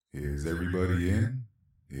Is everybody in?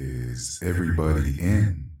 Is everybody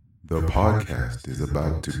in? The podcast is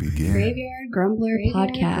about to begin. Graveyard Grumbler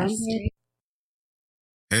Podcast.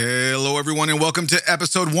 Hello, everyone, and welcome to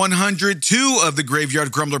episode 102 of the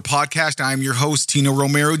Graveyard Grumbler Podcast. I'm your host, Tino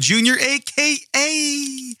Romero Jr.,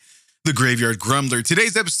 a.k.a. the Graveyard Grumbler.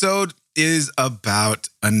 Today's episode is about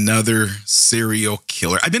another serial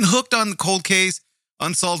killer. I've been hooked on the cold case,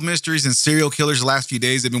 unsolved mysteries, and serial killers the last few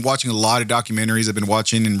days. I've been watching a lot of documentaries. I've been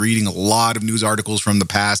watching and reading a lot of news articles from the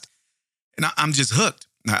past, and I'm just hooked.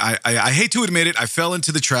 I hate to admit it. I fell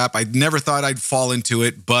into the trap. I never thought I'd fall into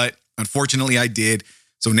it, but unfortunately I did.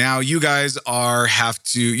 So now you guys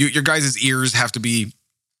your guys' ears have to be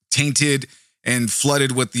tainted and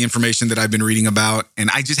flooded with the information that I've been reading about. And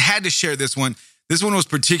I just had to share this one. This one was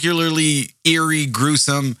particularly eerie,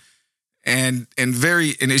 gruesome, and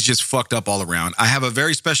it's just fucked up all around. I have a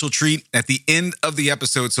very special treat at the end of the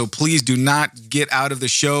episode, so please do not get out of the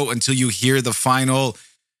show until you hear the final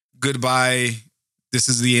goodbye. This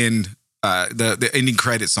is the end, the ending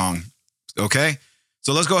credit song. Okay?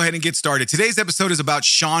 So let's go ahead and get started. Today's episode is about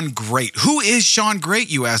Shaun Grate. Who is Shaun Grate,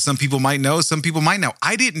 you ask? Some people might know, some people might know.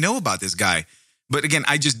 I didn't know about this guy. But again,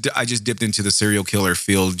 I just dipped into the serial killer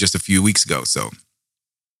field just a few weeks ago. So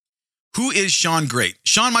who is Shaun Grate?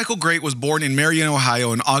 Shaun Michael Grate was born in Marion,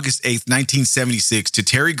 Ohio on August 8th, 1976 to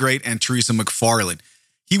Terry Grate and Teresa McFarland.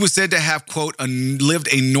 He was said to have, quote, lived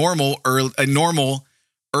a normal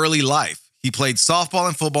early life. He played softball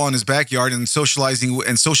and football in his backyard and socialized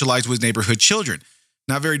with neighborhood children.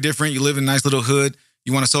 Not very different. You live in a nice little hood.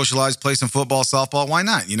 You want to socialize, play some football, softball. Why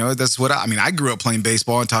not? You know, that's what I grew up playing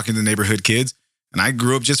baseball and talking to neighborhood kids, and I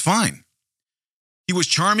grew up just fine. He was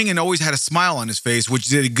charming and always had a smile on his face, which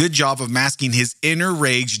did a good job of masking his inner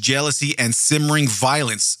rage, jealousy, and simmering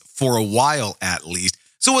violence for a while at least.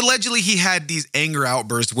 So allegedly he had these anger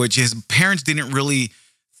outbursts, which his parents didn't really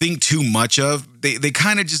think too much of. They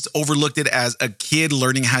kind of just overlooked it as a kid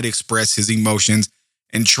learning how to express his emotions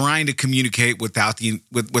and trying to communicate without the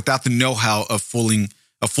know-how of fully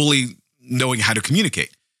knowing how to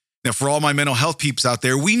communicate. Now, for all my mental health peeps out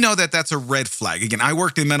there, we know that that's a red flag. Again, I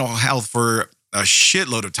worked in mental health for a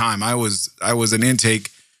shitload of time. I was an intake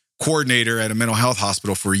coordinator at a mental health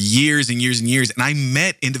hospital for years and years and years, and I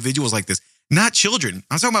met individuals like this, not children.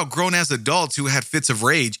 I'm talking about grown-ass adults who had fits of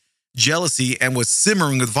rage, jealousy, and was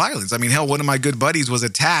simmering with violence. I mean, hell, one of my good buddies was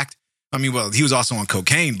attacked. I mean, well, he was also on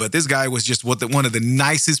cocaine, but this guy was just one of the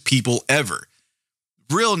nicest people ever.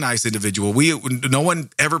 Real nice individual. No one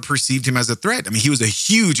ever perceived him as a threat. I mean, he was a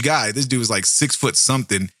huge guy. This dude was like 6 foot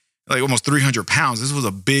something, like almost 300 pounds. This was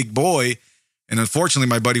a big boy. And unfortunately,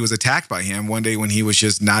 my buddy was attacked by him one day when he was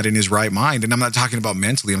just not in his right mind. And I'm not talking about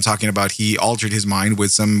mentally. I'm talking about he altered his mind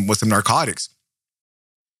with some narcotics.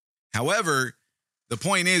 However, the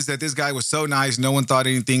point is that this guy was so nice, no one thought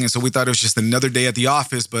anything, and so we thought it was just another day at the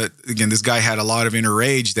office. But again, this guy had a lot of inner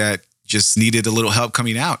rage that just needed a little help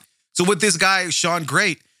coming out. So with this guy, Shaun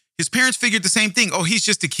Grate, his parents figured the same thing. Oh, he's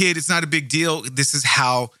just a kid. It's not a big deal. This is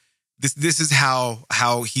how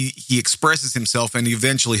he expresses himself, and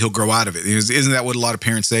eventually he'll grow out of it. Isn't that what a lot of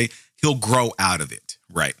parents say? He'll grow out of it,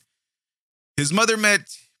 right? His mother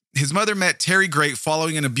met Terry Grate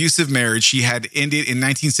following an abusive marriage she had ended in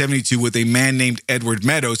 1972 with a man named Edward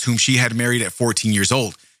Meadows, whom she had married at 14 years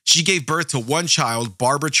old. She gave birth to one child,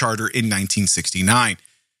 Barbara Charter, in 1969.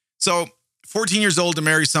 So 14 years old to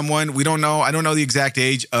marry someone. We don't know. I don't know the exact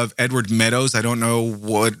age of Edward Meadows. I don't know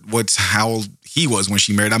how old he was when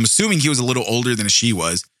she married. I'm assuming he was a little older than she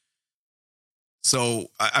was. So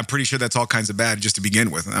I'm pretty sure that's all kinds of bad just to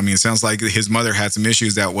begin with. I mean, it sounds like his mother had some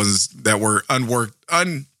issues that were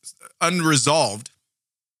unresolved,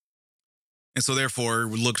 and so therefore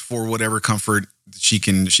looked for whatever comfort she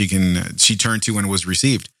turned to and was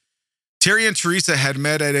received. Terry and Teresa had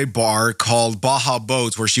met at a bar called Baja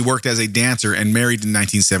Boats, where she worked as a dancer, and married in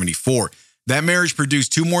 1974. That marriage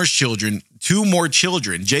produced two more children,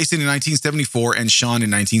 Jason in 1974 and Shaun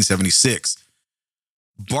in 1976.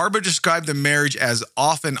 Barbara described the marriage as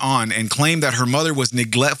off and on and claimed that her mother was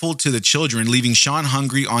neglectful to the children, leaving Shaun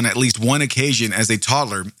hungry on at least one occasion as a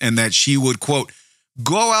toddler, and that she would, quote,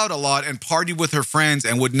 go out a lot and party with her friends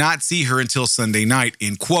and would not see her until Sunday night,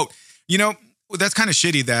 end quote. You know, that's kind of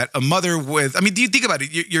shitty that a mother do you think about it?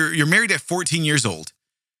 You're married at 14 years old,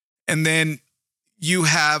 and then you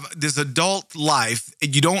have this adult life.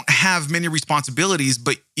 You don't have many responsibilities,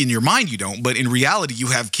 but in your mind you don't. But in reality, you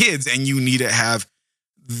have kids, and you need to have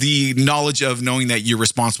the knowledge of knowing that you're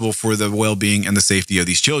responsible for the well-being and the safety of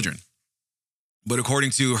these children. But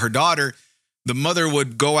according to her daughter, the mother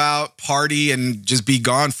would go out, party, and just be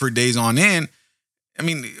gone for days on end. I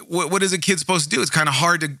mean, what is a kid supposed to do? It's kind of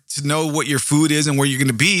hard to know what your food is and where you're going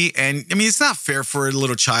to be. And I mean, it's not fair for a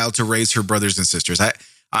little child to raise her brothers and sisters.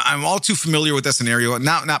 I'm all too familiar with that scenario.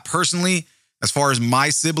 Not personally, as far as my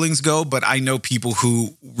siblings go, but I know people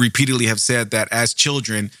who repeatedly have said that as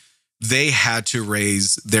children, they had to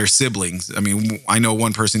raise their siblings. I mean, I know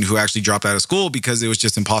one person who actually dropped out of school because it was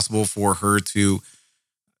just impossible for her to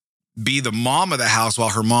be the mom of the house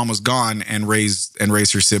while her mom was gone and raise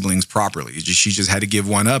her siblings properly. She just had to give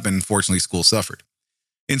one up, and unfortunately, school suffered.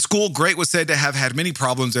 In school, Great was said to have had many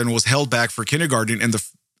problems and was held back for kindergarten and the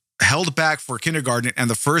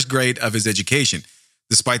first grade of his education.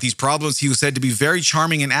 Despite these problems, he was said to be very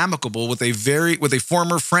charming and amicable with a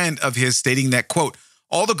former friend of his stating that, quote,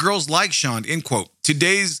 all the girls like Sean, end quote. 2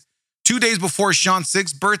 days before Sean's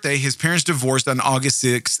 6th birthday, his parents divorced on August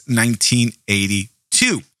 6,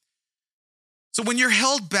 1982. So when you're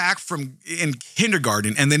held back in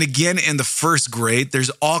kindergarten and then again in the first grade, there's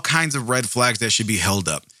all kinds of red flags that should be held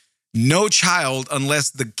up. No child,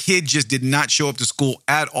 unless the kid just did not show up to school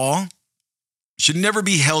at all, should never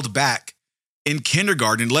be held back in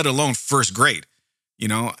kindergarten, let alone first grade. You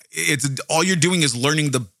know, it's all you're doing is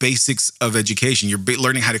learning the basics of education. You're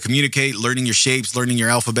learning how to communicate, learning your shapes, learning your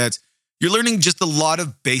alphabets. You're learning just a lot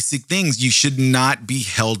of basic things. You should not be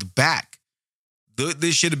held back.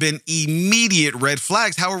 This should have been immediate red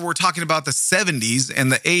flags. However, we're talking about the 70s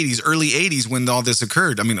and the 80s, early 80s when all this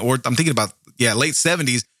occurred. I mean, or I'm thinking about, late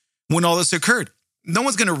 70s when all this occurred. No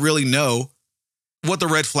one's going to really know what the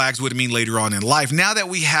red flags would mean later on in life. Now that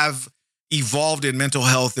we have evolved in mental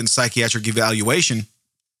health and psychiatric evaluation,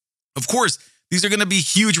 of course, these are going to be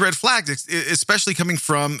huge red flags, especially coming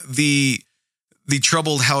from the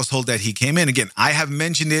troubled household that he came in. Again, I have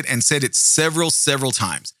mentioned it and said it several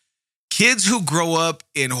times. Kids who grow up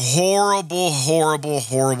in horrible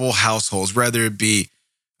households, whether it be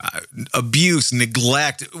abuse,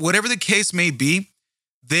 neglect, whatever the case may be,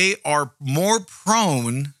 they are more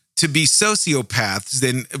prone to be sociopaths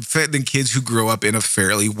than kids who grow up in a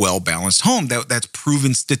fairly well-balanced home. That's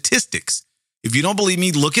proven statistics. If you don't believe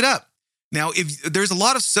me, look it up. Now, if there's a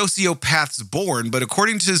lot of sociopaths born, but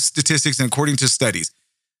according to statistics and according to studies,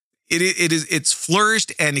 it's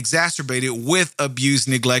flourished and exacerbated with abuse,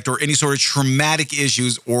 neglect, or any sort of traumatic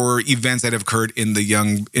issues or events that have occurred in the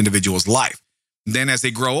young individual's life. Then as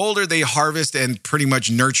they grow older, they harvest and pretty much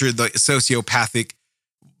nurture the sociopathic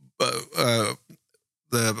the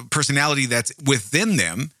personality that's within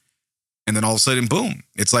them. And then all of a sudden, boom,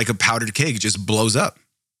 it's like a powdered keg. It just blows up.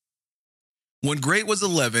 When Great was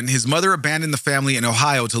 11, his mother abandoned the family in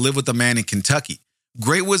Ohio to live with a man in Kentucky.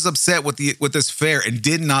 Great was upset with this affair and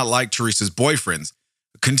did not like Teresa's boyfriends,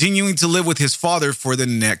 continuing to live with his father for the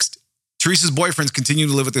next. Teresa's boyfriends continued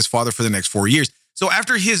to live with his father for the next 4 years. So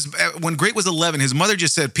when Great was 11, his mother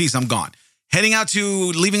just said, peace, I'm gone. Heading out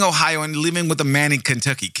to leaving Ohio and living with a man in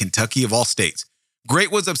Kentucky of all states.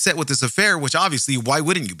 Great was upset with this affair, which obviously, why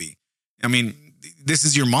wouldn't you be? I mean, this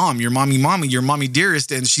is your mom, your mommy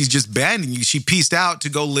dearest, and she's just abandoning you. She pieced out to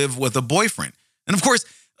go live with a boyfriend. And of course,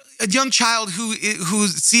 a young child who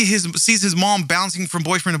sees his mom bouncing from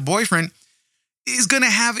boyfriend to boyfriend is going to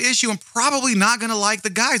have issue and probably not going to like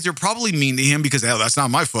the guys. They're probably mean to him because, hell, that's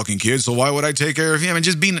not my fucking kid, so why would I take care of him? And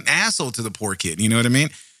just being an asshole to the poor kid, you know what I mean?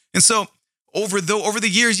 And so over the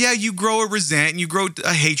years, you grow a resent and you grow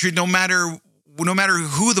a hatred no matter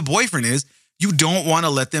who the boyfriend is. You don't want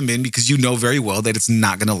to let them in because you know very well that it's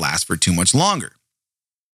not going to last for too much longer.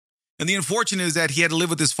 And the unfortunate is that he had to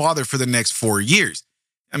live with his father for the next 4 years.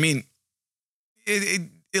 I mean,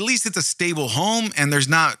 at least it's a stable home and there's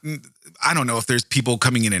not, I don't know if there's people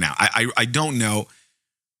coming in and out. I don't know,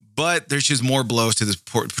 but there's just more blows to this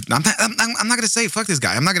poor, I'm not going to say fuck this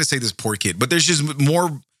guy. I'm not going to say this poor kid, but there's just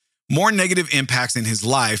more negative impacts in his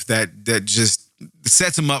life that just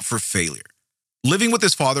sets him up for failure. Living with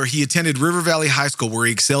his father, he attended River Valley High School where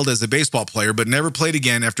he excelled as a baseball player, but never played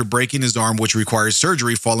again after breaking his arm, which requires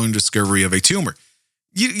surgery following discovery of a tumor.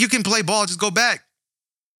 You can play ball, just go back.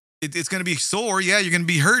 It's going to be sore. Yeah, you're going to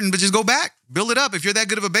be hurting, but just go back. Build it up if you're that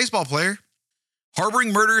good of a baseball player.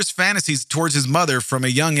 Harboring murderous fantasies towards his mother from a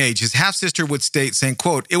young age, his half-sister would state, saying,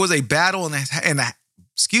 quote, it was a battle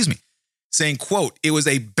saying, quote, it was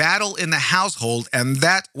a battle in the household, and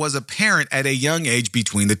that was apparent at a young age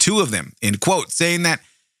between the two of them, end quote, saying that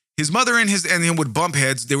his mother and him would bump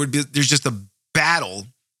heads. There's just a battle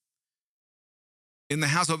in the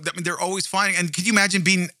household. I mean, they're always fighting. And could you imagine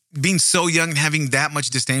being so young and having that much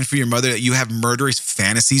disdain for your mother that you have murderous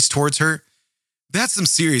fantasies towards her? That's some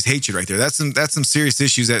serious hatred right there. That's some serious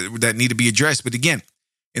issues that need to be addressed. But again,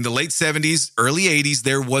 in the late 70s, early 80s,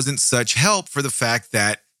 there wasn't such help for the fact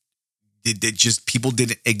that people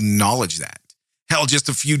didn't acknowledge that. Hell, just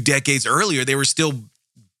a few decades earlier, they were still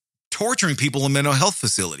torturing people in mental health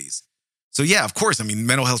facilities. So yeah, of course, I mean,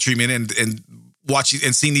 mental health treatment and watching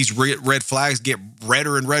and seeing these red flags get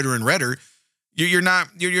redder and redder and redder, you're not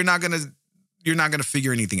gonna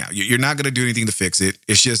figure anything out. You're not gonna do anything to fix it.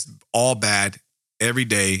 It's just all bad every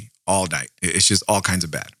day, all night. It's just all kinds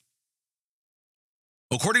of bad.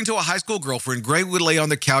 According to a high school girlfriend, Gray would lay on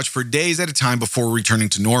the couch for days at a time before returning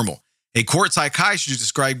to normal. A court psychiatrist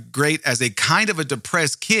described Gray as a kind of a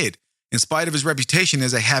depressed kid, in spite of his reputation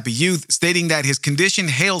as a happy youth, stating that his condition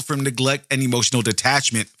hailed from neglect and emotional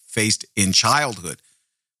detachment faced in childhood.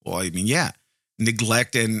 Well, I mean, yeah,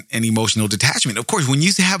 neglect and emotional detachment. Of course, when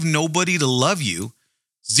you have nobody to love you,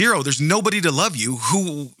 zero, there's nobody to love you,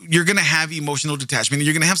 who you're going to have emotional detachment and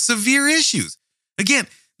you're going to have severe issues. Again,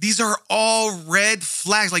 these are all red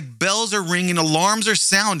flags, like bells are ringing, alarms are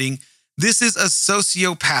sounding. This is a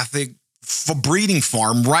sociopathic breeding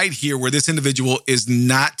farm right here where this individual is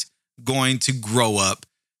not going to grow up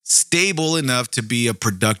stable enough to be a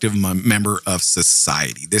productive member of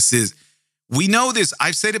society. We know this.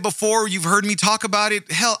 I've said it before. You've heard me talk about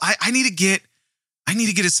it. Hell, I need to get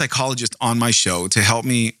a psychologist on my show to help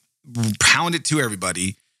me pound it to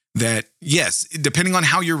everybody that, yes, depending on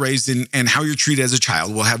how you're raised and how you're treated as a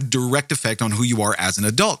child will have direct effect on who you are as an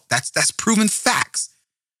adult. That's proven facts.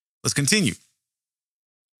 Let's continue.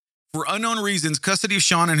 For unknown reasons, custody of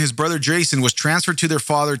Sean and his brother Jason was transferred to their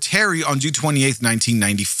father, Terry, on June 28th,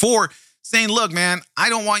 1994, saying, look, man, I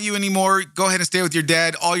don't want you anymore. Go ahead and stay with your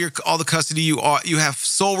dad. All the custody you have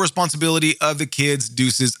sole responsibility of the kids.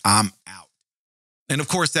 Deuces, I'm out. And of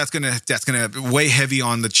course, that's gonna weigh heavy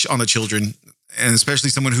on the children, and especially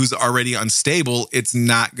someone who's already unstable. It's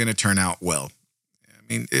not gonna turn out well. I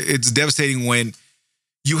mean, it's devastating when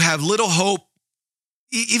you have little hope,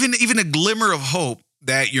 even a glimmer of hope,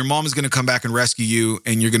 that your mom is going to come back and rescue you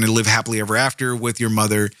and you're going to live happily ever after with your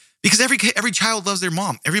mother, because every child loves their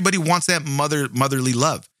mom. Everybody wants that motherly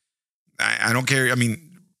love. I don't care. I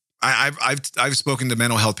mean, I've spoken to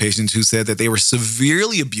mental health patients who said that they were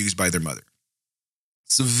severely abused by their mother,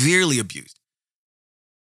 severely abused.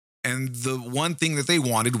 And the one thing that they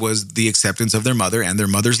wanted was the acceptance of their mother and their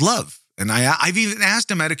mother's love. And I've even asked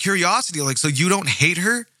them out of curiosity, like, so you don't hate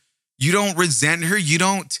her? You don't resent her? You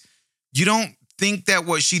don't think that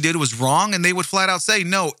what she did was wrong? And they would flat out say,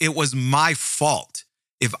 no, it was my fault.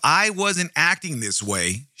 If I wasn't acting this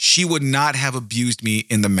way, she would not have abused me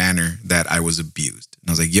in the manner that I was abused. And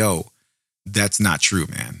I was like, yo, that's not true,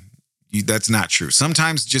 man. That's not true.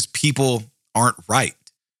 Sometimes just people aren't right.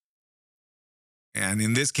 And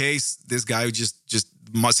in this case, this guy just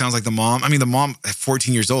sounds like the mom. I mean, the mom at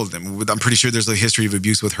 14 years old, I'm pretty sure there's a history of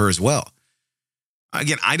abuse with her as well.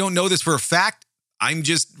 Again, I don't know this for a fact. I'm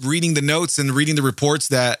just reading the notes and reading the reports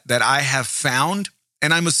that I have found.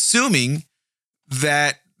 And I'm assuming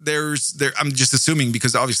that I'm just assuming,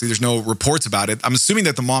 because obviously there's no reports about it. I'm assuming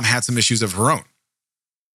that the mom had some issues of her own.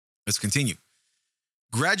 Let's continue.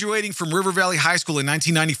 Graduating from River Valley High School in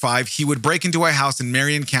 1995, he would break into a house in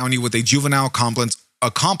Marion County with a juvenile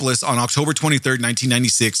accomplice on October 23rd,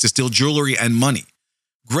 1996 to steal jewelry and money.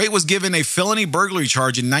 Gray was given a felony burglary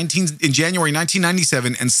charge in January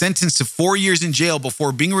 1997 and sentenced to 4 years in jail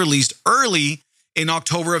before being released early in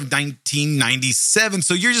October of 1997.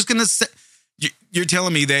 So you're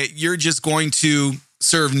telling me that you're just going to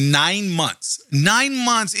serve 9 months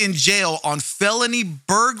in jail on felony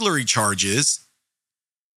burglary charges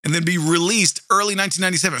and then be released early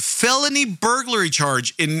 1997. Felony burglary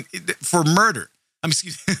charge for murder.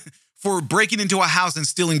 For breaking into a house and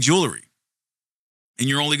stealing jewelry. And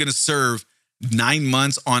you're only going to serve 9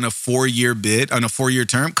 months on a 4-year on a 4-year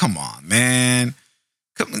term? Come on, man.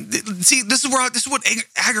 See, this is what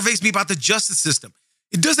aggravates me about the justice system.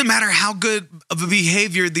 It doesn't matter how good of a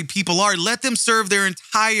behavior the people are. Let them serve their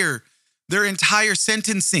entire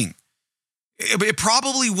sentencing. It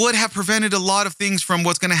probably would have prevented a lot of things from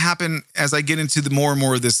what's going to happen as I get into the more and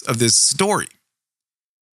more of this story.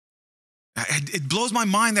 It blows my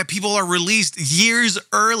mind that people are released years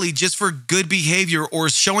early just for good behavior or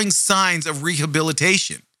showing signs of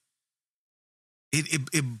rehabilitation.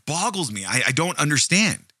 It boggles me. I don't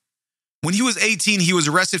understand. When he was 18, he was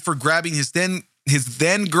arrested for grabbing his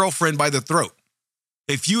then girlfriend by the throat.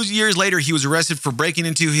 A few years later, he was arrested for breaking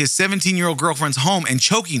into his 17-year-old girlfriend's home and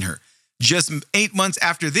choking her. Just 8 months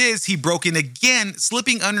after this, he broke in again,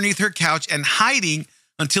 slipping underneath her couch and hiding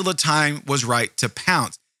until the time was right to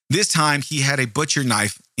pounce. This time, he had a butcher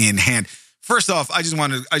knife in hand. First off, I just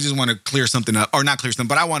want to clear something up, or not clear something,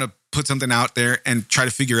 but I want to put something out there and try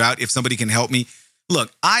to figure out if somebody can help me.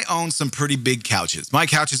 Look, I own some pretty big couches. My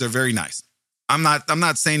couches are very nice. I'm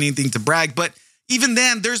not saying anything to brag, but Even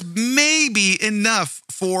then, there's maybe enough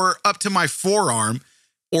for up to my forearm,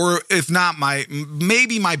 or if not,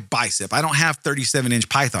 maybe my bicep. I don't have 37-inch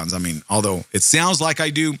pythons. I mean, although it sounds like I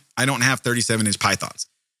do, I don't have 37-inch pythons.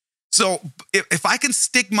 So if I can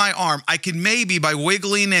stick my arm, I can maybe, by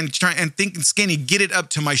wiggling and thinking skinny, get it up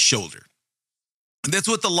to my shoulder. And that's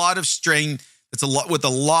with a lot of strain. It's with a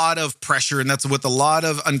lot of pressure, and that's with a lot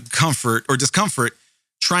of discomfort,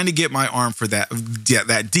 trying to get my arm for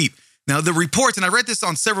that deep. Now, the reports, and I read this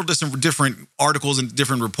on several different articles and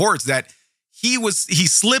different reports, that he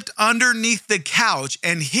slipped underneath the couch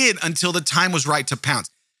and hid until the time was right to pounce.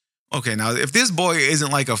 Okay, now, if this boy isn't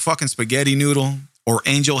like a fucking spaghetti noodle or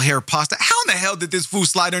angel hair pasta, how in the hell did this fool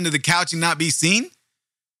slide under the couch and not be seen?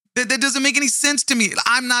 That doesn't make any sense to me.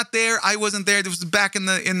 I'm not there. I wasn't there. This was back in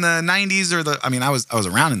the 90s I was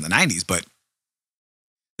around in the 90s, but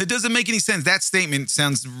it doesn't make any sense. That statement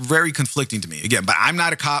sounds very conflicting to me. Again, but I'm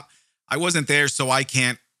not a cop. I wasn't there, so I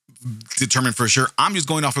can't determine for sure. I'm just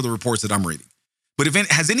going off of the reports that I'm reading. But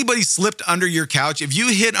has anybody slipped under your couch? If you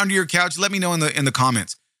hid under your couch, let me know in the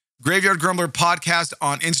comments. Graveyard Grumbler Podcast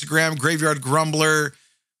on Instagram, Graveyard Grumbler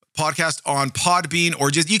Podcast on Podbean, or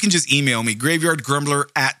you can just email me,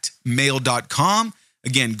 graveyardgrumbler@mail.com.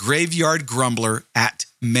 Again,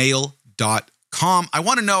 graveyardgrumbler@mail.com. I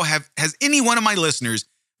want to know, has any one of my listeners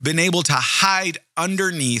been able to hide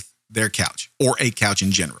underneath their couch or a couch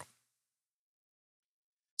in general?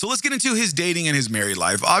 So let's get into his dating and his married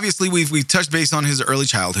life. Obviously, we've touched base on his early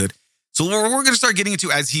childhood. So we're going to start getting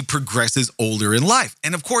into as he progresses older in life.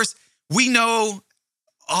 And of course, we know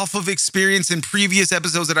off of experience in previous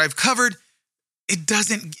episodes that I've covered,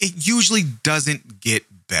 it usually doesn't get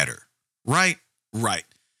better, right? Right.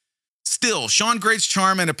 Still, Sean Gray's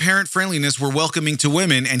charm and apparent friendliness were welcoming to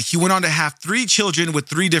women, and he went on to have 3 children with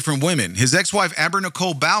 3 different women. His ex-wife, Amber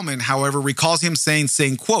Nicole Bauman, however, recalls him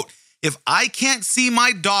saying, quote, "If I can't see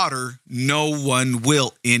my daughter, no one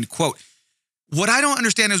will," end quote. What I don't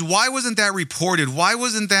understand is, why wasn't that reported? Why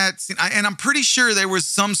wasn't that seen? And I'm pretty sure there was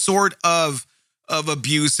some sort of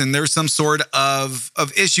abuse, and there's some sort of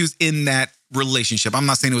issues in that relationship. I'm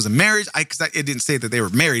not saying it was a marriage, because it didn't say that they were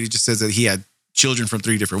married. It just says that he had children from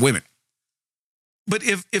 3 different women. But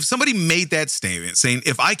if somebody made that statement saying,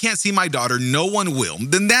 "If I can't see my daughter, no one will,"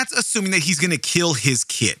 then that's assuming that he's going to kill his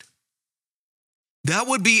kid. That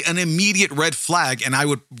would be an immediate red flag, and I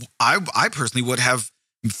personally would have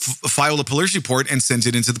filed a police report and sent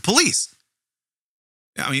it into the police.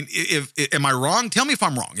 I mean, am I wrong? Tell me if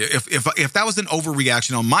I'm wrong. If that was an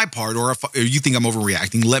overreaction on my part, or if you think I'm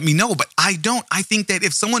overreacting, let me know. But I don't. I think that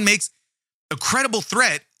if someone makes a credible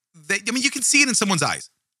threat, you can see it in someone's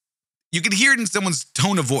eyes. You can hear it in someone's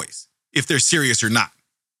tone of voice if they're serious or not.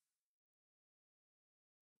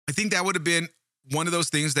 I think that would have been one of those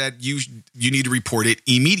things that you need to report it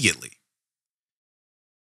immediately.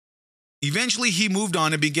 Eventually, he moved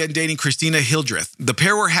on and began dating Christina Hildreth. The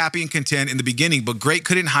pair were happy and content in the beginning, but Gray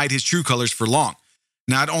couldn't hide his true colors for long.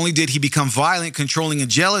 Not only did he become violent, controlling,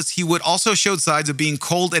 and jealous, he would also show signs of being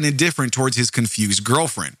cold and indifferent towards his confused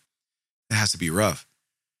girlfriend. That has to be rough.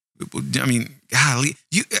 I mean, golly,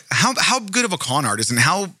 how good of a con artist, and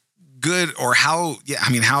how good, or how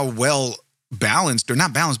well balanced, or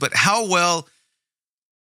not balanced, but how well,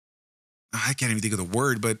 I can't even think of the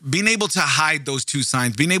word, but being able to hide those 2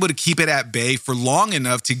 signs, being able to keep it at bay for long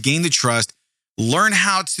enough to gain the trust, learn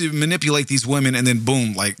how to manipulate these women, and then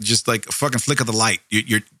boom, just like a fucking flick of the light,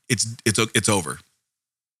 it's over.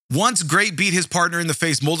 Once, Gray beat his partner in the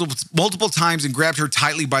face multiple times and grabbed her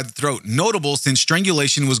tightly by the throat. Notable, since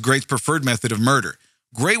strangulation was Gray's preferred method of murder.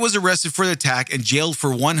 Gray was arrested for the attack and jailed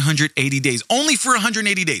for 180 days. Only for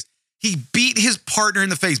 180 days. He beat his partner in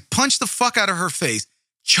the face, punched the fuck out of her face,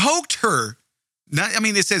 choked her.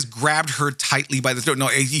 It says grabbed her tightly by the throat. No,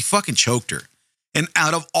 he fucking choked her. And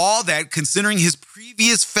out of all that, considering his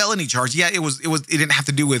previous felony charge, it didn't have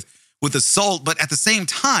to do with assault, but at the same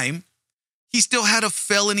time, he still had a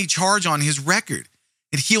felony charge on his record.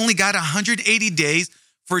 And he only got 180 days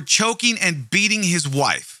for choking and beating his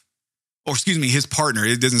wife. Or his partner.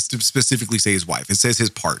 It doesn't specifically say his wife. It says his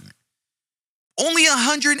partner. Only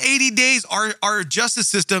 180 days. Our justice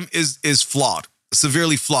system is flawed.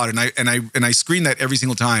 Severely flawed. And I scream that every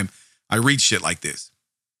single time I read shit like this.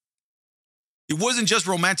 It wasn't just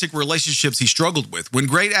romantic relationships he struggled with. When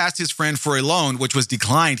Gray asked his friend for a loan, which was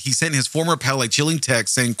declined, he sent his former pal a chilling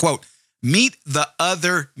text saying, quote, "Meet the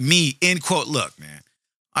other me," end quote. Look, man,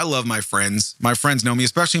 I love my friends. My friends know me,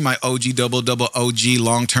 especially my OG, double OG,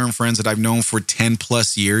 long-term friends that I've known for 10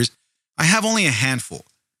 plus years. I have only a handful.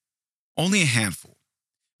 Only a handful.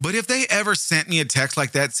 But if they ever sent me a text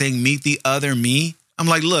like that saying, "Meet the other me," I'm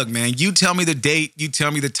like, look, man, you tell me the date, you tell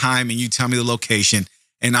me the time, and you tell me the location,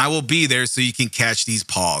 and I will be there so you can catch these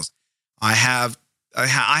paws. I have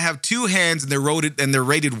 2 hands, and they're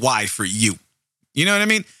rated Y for you. You know what I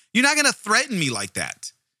mean? You're not gonna threaten me like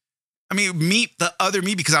that. I mean, meet the other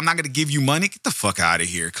me because I'm not gonna give you money. Get the fuck out of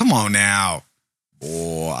here. Come on now,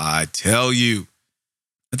 boy. I tell you.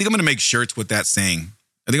 I think I'm gonna make shirts with that saying.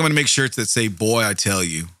 I think I'm gonna make shirts that say "Boy, I tell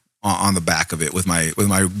you" on the back of it with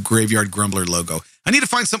my Graveyard Grumbler logo. I need to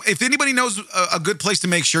find some. If anybody knows a good place to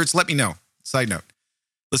make shirts, let me know. Side note.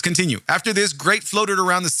 Let's continue. After this, Great floated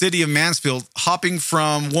around the city of Mansfield, hopping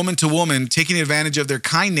from woman to woman, taking advantage of their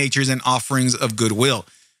kind natures and offerings of goodwill.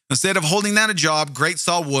 Instead of holding down a job, Great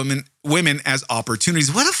saw women as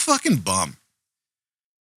opportunities. What a fucking bum.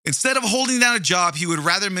 Instead of holding down a job, he would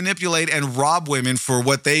rather manipulate and rob women for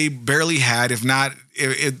what they barely had. If not,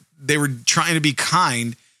 they were trying to be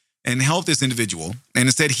kind and help this individual. And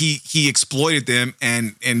instead, he exploited them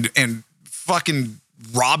and fucking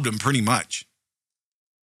robbed them pretty much.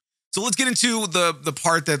 So let's get into the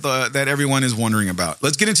part that everyone is wondering about.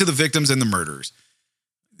 Let's get into the victims and the murderers.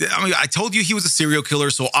 I mean, I told you he was a serial killer,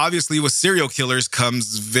 so obviously with serial killers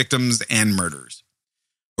comes victims and murderers.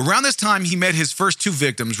 Around this time, he met his first 2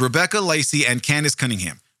 victims, Rebecca Lacey and Candace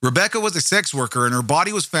Cunningham. Rebecca was a sex worker, and her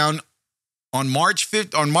body was found on March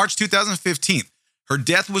 2015. Her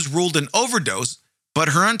death was ruled an overdose, but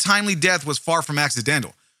her untimely death was far from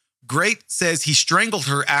accidental. Great says he strangled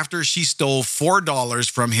her after she stole $4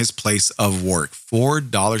 from his place of work.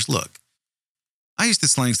 $4. Look, I used to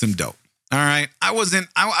slang some dope. All right. I was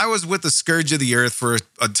with the Scourge of the Earth for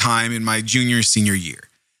a time in my senior year.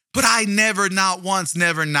 But I never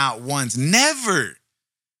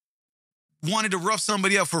wanted to rough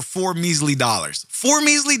somebody up for $4 measly. $4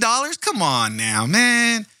 measly? Come on now,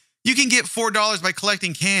 man. You can get $4 by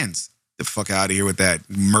collecting cans. Get the fuck out of here with that.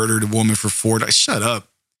 Murdered a woman for $4. Shut up.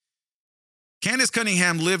 Candace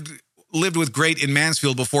Cunningham lived with Great in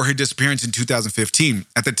Mansfield before her disappearance in 2015.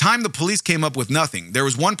 At the time, the police came up with nothing. There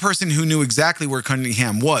was one person who knew exactly where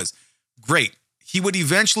Cunningham was. Great. He would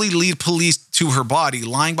eventually lead police to her body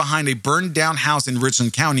lying behind a burned down house in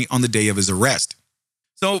Richland County on the day of his arrest.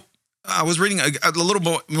 So I was reading a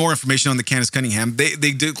little more information on the Candace Cunningham. They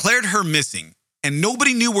declared her missing, and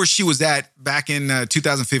nobody knew where she was at back in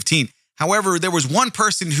 2015. However, there was one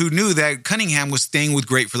person who knew that Cunningham was staying with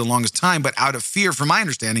Great for the longest time, but out of fear, from my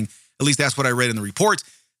understanding, at least that's what I read in the reports,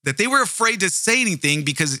 that they were afraid to say anything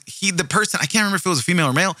because the person, I can't remember if it was a female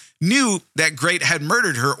or male, knew that Great had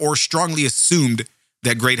murdered her or strongly assumed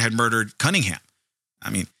that Great had murdered Cunningham. I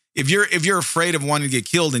mean, if you're afraid of wanting to get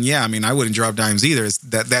killed, then yeah, I mean, I wouldn't drop dimes either. It's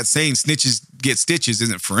that saying snitches get stitches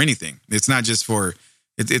isn't for anything. It's not just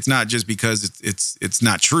because it's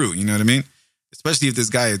not true. You know what I mean? Especially if this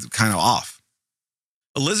guy is kind of off.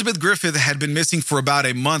 Elizabeth Griffith had been missing for about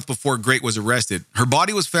a month before Great was arrested. Her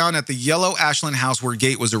body was found at the yellow Ashland house where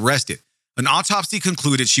Great was arrested. An autopsy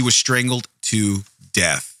concluded she was strangled to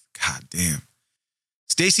death. God damn.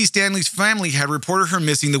 Stacey Stanley's family had reported her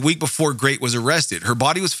missing the week before Great was arrested. Her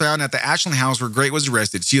body was found at the Ashland house where Great was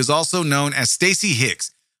arrested. She is also known as Stacey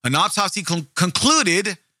Hicks. An autopsy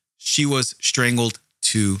concluded she was strangled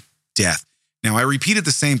to death. Now, I repeated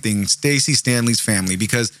the same thing, Stacey Stanley's family,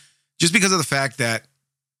 because of the fact that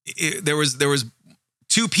there was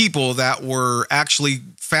 2 people that were actually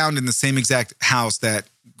found in the same exact house that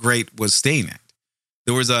Great was staying at.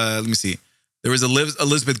 There was there was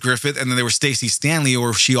Elizabeth Griffith, and then there was Stacey Stanley,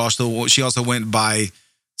 or she also went by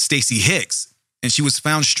Stacey Hicks, and she was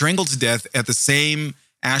found strangled to death at the same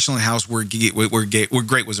Ashland house where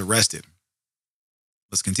Great was arrested.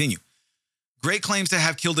 Let's continue. Great claims to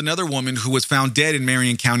have killed another woman who was found dead in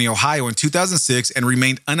Marion County, Ohio in 2006 and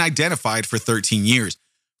remained unidentified for 13 years.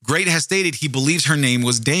 Great has stated he believes her name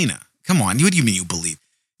was Dana. Come on, what do you mean you believe?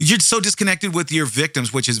 You're so disconnected with your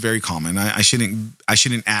victims, which is very common. I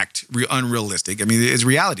shouldn't act unrealistic. I mean, it's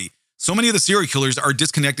reality. So many of the serial killers are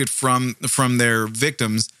disconnected from their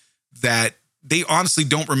victims that they honestly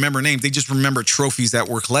don't remember names. They just remember trophies that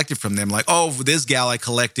were collected from them. Like, oh, this gal I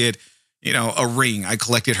collected, a ring. I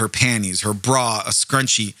collected her panties, her bra, a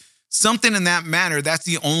scrunchie, something in that manner. That's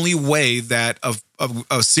the only way that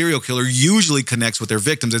a serial killer usually connects with their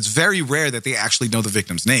victims. It's very rare that they actually know the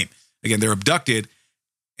victim's name. Again, they're abducted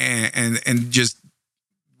and just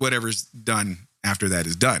whatever's done after that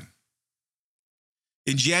is done.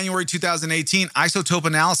 In January 2018, isotope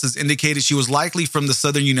analysis indicated she was likely from the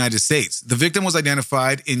southern United States. The victim was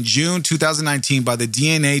identified in June 2019 by the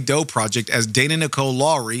DNA Doe Project as Dana Nicole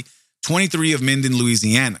Lowry, 23 of Minden,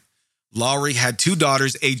 Louisiana. Lowry had 2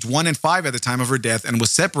 daughters aged 1 and 5 at the time of her death and was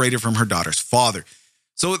separated from her daughter's father.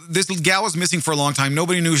 So this gal was missing for a long time.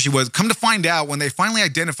 Nobody knew who she was. Come to find out, when they finally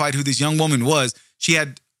identified who this young woman was, she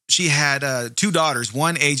had 2 daughters,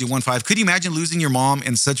 one age and one 5. Could you imagine losing your mom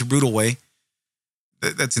in such a brutal way?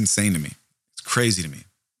 That's insane to me. It's crazy to me.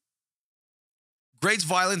 Grade's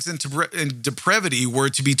violence and depravity were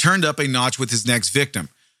to be turned up a notch with his next victim.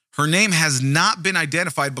 Her name has not been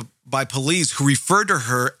identified by police, who referred to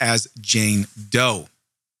her as Jane Doe.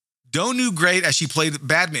 Doe knew Grade as she played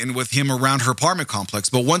badminton with him around her apartment complex,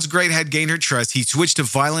 but once Grade had gained her trust, he switched to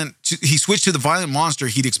the violent monster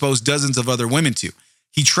he'd exposed dozens of other women to.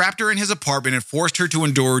 He trapped her in his apartment and forced her to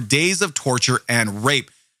endure days of torture and rape.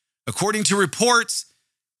 According to reports,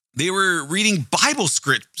 they were reading Bible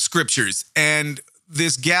scriptures, and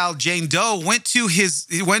this gal Jane Doe went to his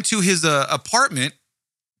apartment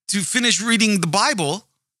to finish reading the Bible,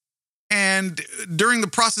 and during the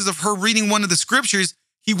process of her reading one of the scriptures,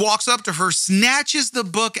 he walks up to her, snatches the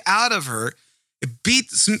book out of her,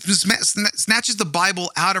 snatches the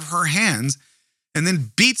Bible out of her hands, and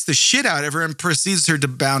then beats the shit out of her and proceeds to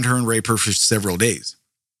bound her and rape her for several days.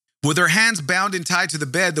 With her hands bound and tied to the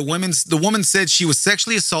bed, the woman said she was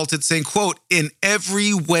sexually assaulted, saying, quote, in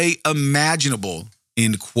every way imaginable,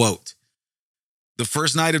 end quote. The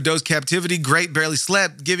first night of Doe's captivity, Grate barely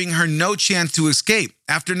slept, giving her no chance to escape.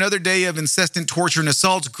 After another day of incessant torture and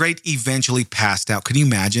assaults, Grate eventually passed out. Can you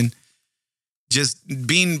imagine just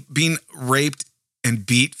being raped and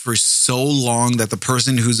beat for so long that the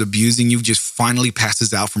person who's abusing you just finally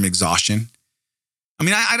passes out from exhaustion? I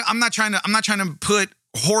mean, I'm not trying to put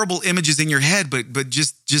horrible images in your head, but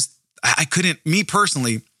just I couldn't. Me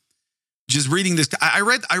personally, just reading this, I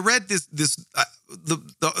read this.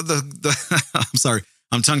 I'm sorry,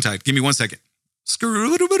 I'm tongue tied. Give me 1 second.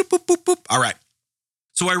 All right.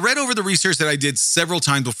 So I read over the research that I did several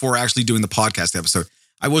times before actually doing the podcast episode.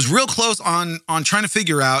 I was real close on trying to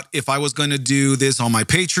figure out if I was going to do this on my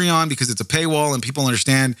Patreon, because it's a paywall and people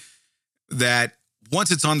understand that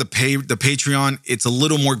once it's on the Patreon, it's a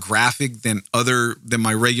little more graphic than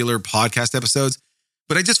my regular podcast episodes.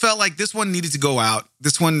 But I just felt like this one needed to go out.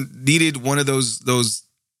 This one needed one of those.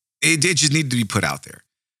 It just needed to be put out there.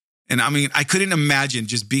 And I mean, I couldn't imagine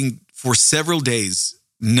just being for several days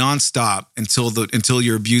nonstop until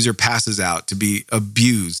your abuser passes out, to be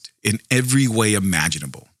abused in every way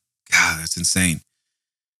imaginable. God, that's insane.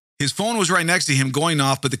 His phone was right next to him, going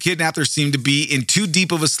off, but the kidnapper seemed to be in too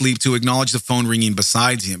deep of a sleep to acknowledge the phone ringing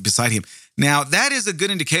beside him. Now, that is a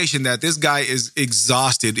good indication that this guy is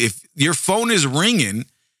exhausted. If your phone is ringing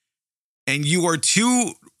and you are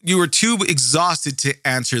too exhausted to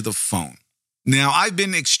answer the phone. Now, I've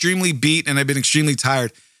been extremely beat and I've been extremely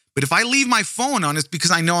tired, but if I leave my phone on, it's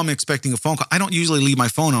because I know I'm expecting a phone call. I don't usually leave my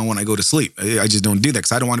phone on when I go to sleep. I just don't do that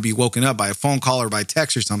because I don't want to be woken up by a phone call or by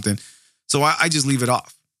text or something. So I just leave it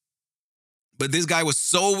off. But this guy was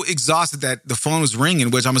so exhausted that the phone was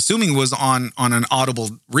ringing, which I'm assuming was on an audible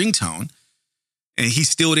ringtone, and he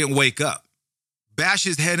still didn't wake up. Bash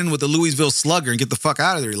his head in with a Louisville Slugger and get the fuck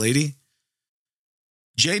out of there, lady.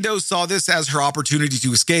 Jane Doe saw this as her opportunity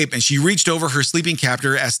to escape, and she reached over her sleeping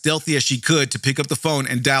captor as stealthy as she could to pick up the phone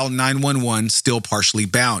and dial 911, still partially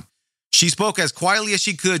bound. She spoke as quietly as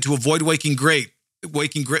she could to avoid waking Grate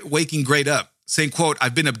up, saying, quote,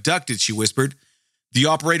 I've been abducted, she whispered. The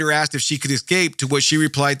operator asked if she could escape, to which she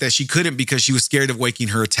replied that she couldn't because she was scared of waking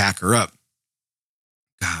her attacker up.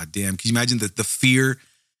 God damn, can you imagine the fear,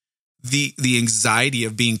 the anxiety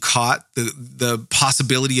of being caught, the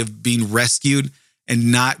possibility of being rescued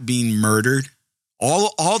and not being murdered?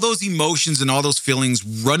 All those emotions and all those feelings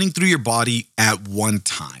running through your body at one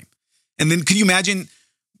time. And then can you imagine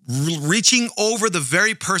reaching over the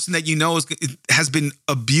very person that you know has been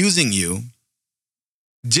abusing you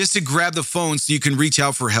just to grab the phone so you can reach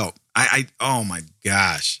out for help? Oh my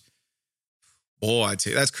gosh. Boy, I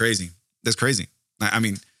tell you, that's crazy. That's crazy. I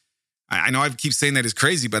mean, I know I keep saying that is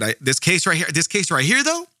crazy, but this case right here,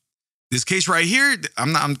 though,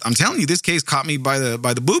 I'm telling you, this case caught me by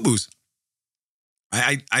the boo-boos.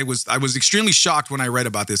 I was extremely shocked when I read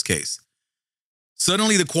about this case.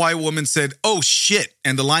 Suddenly, the quiet woman said, "Oh shit,"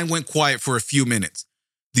 and the line went quiet for a few minutes.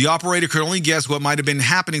 The operator could only guess what might have been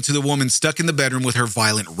happening to the woman stuck in the bedroom with her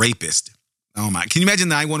violent rapist. Oh my, can you imagine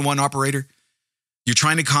the 911 operator? You're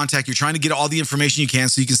trying to get all the information you can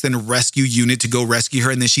so you can send a rescue unit to go rescue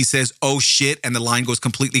her. And then she says, "Oh shit," and the line goes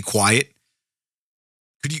completely quiet.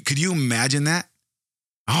 Could you imagine that?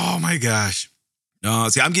 Oh my gosh. No,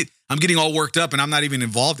 see, I'm getting all worked up and I'm not even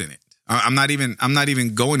involved in it. I'm not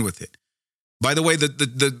even going with it. By the way,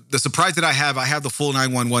 the surprise that I have the full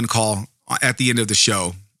 911 call at the end of the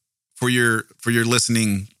show for your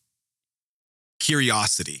listening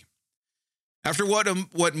curiosity. After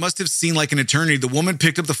what must have seemed like an eternity, the woman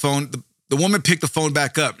picked up the phone. The woman picked the phone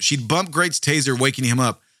back up. She'd bumped Great's taser, waking him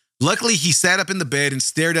up. Luckily, he sat up in the bed and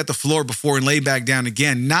stared at the floor before and lay back down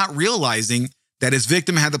again, not realizing that his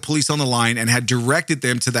victim had the police on the line and had directed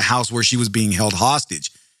them to the house where she was being held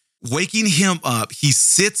hostage. Waking him up, he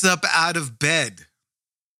sits up out of bed,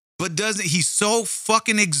 but he's so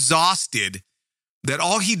fucking exhausted that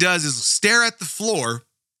all he does is stare at the floor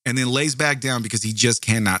and then lays back down because he just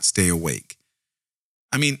cannot stay awake.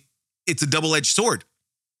 I mean, it's a double-edged sword.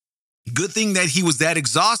 Good thing that he was that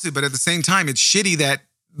exhausted, but at the same time, it's shitty that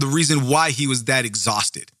the reason why he was that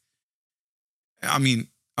exhausted. I mean,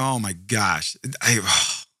 oh my gosh.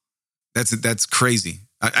 That's crazy.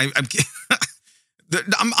 I'm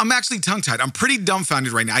actually tongue-tied. I'm pretty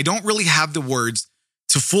dumbfounded right now. I don't really have the words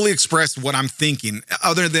to fully express what I'm thinking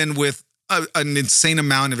other than with an insane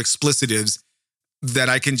amount of explicitives that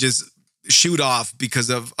I can just shoot off because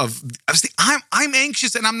of I'm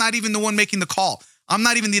anxious and I'm not even the one making the call. I'm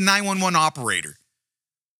not even the 911 operator.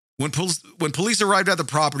 When police arrived at the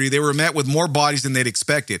property, they were met with more bodies than they'd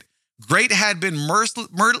expected. Great had been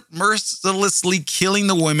mercilessly killing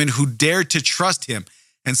the women who dared to trust him,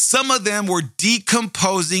 and some of them were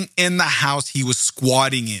decomposing in the house he was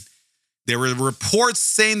squatting in. There were reports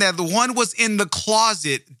saying that the one was in the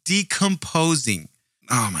closet decomposing.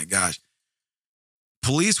 Oh my gosh.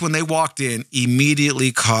 Police, when they walked in,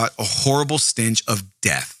 immediately caught a horrible stench of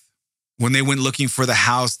death. When they went looking for the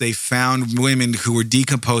house, they found women who were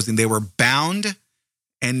decomposing. They were bound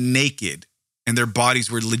and naked, and their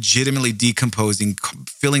bodies were legitimately decomposing,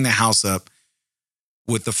 filling the house up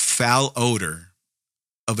with the foul odor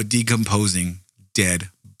of a decomposing dead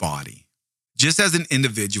body. Just as an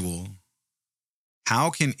individual,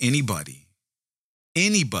 how can anybody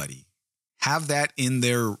have that in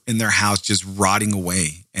their house just rotting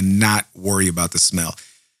away and not worry about the smell?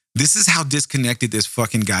 This is how disconnected this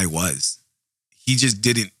fucking guy was. He just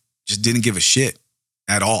didn't give a shit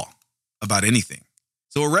at all about anything.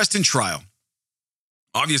 So arrest and trial.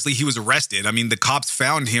 Obviously, he was arrested. I mean, the cops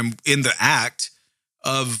found him in the act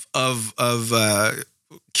of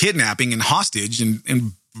kidnapping and hostage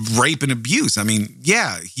and rape and abuse. I mean,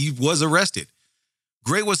 yeah, he was arrested.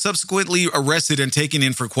 Great was subsequently arrested and taken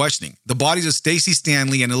in for questioning. The bodies of Stacey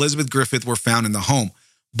Stanley and Elizabeth Griffith were found in the home.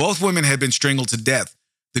 Both women had been strangled to death.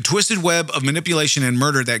 The twisted web of manipulation and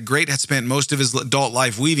murder that Great had spent most of his adult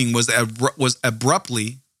life weaving was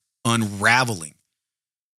abruptly unraveling.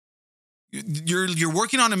 You're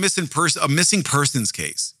working on a missing persons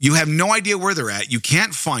case. You have no idea where they're at. You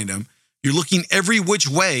can't find them. You're looking every which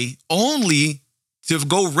way only to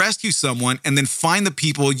go rescue someone and then find the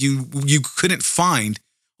people you couldn't find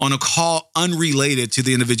on a call unrelated to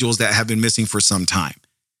the individuals that have been missing for some time.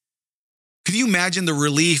 Could you imagine the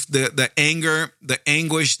relief, the anger, the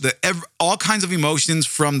anguish, all kinds of emotions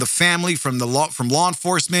from the family, from law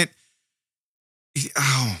enforcement?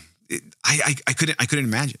 Oh, I couldn't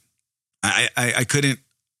imagine. I couldn't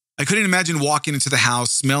imagine walking into the house,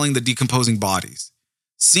 smelling the decomposing bodies,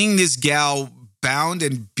 seeing this gal bound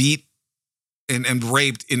and beat and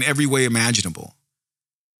raped in every way imaginable.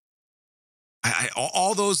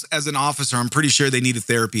 All those, as an officer, I'm pretty sure they needed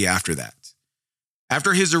therapy after that.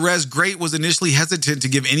 After his arrest, Great was initially hesitant to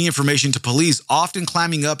give any information to police, often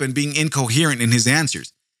climbing up and being incoherent in his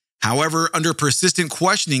answers. However, under persistent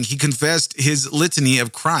questioning, he confessed his litany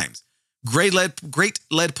of crimes. Great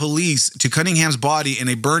led police to Cunningham's body in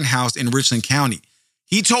a burned house in Richland County.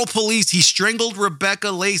 He told police he strangled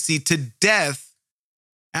Rebecca Lacey to death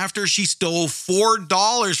after she stole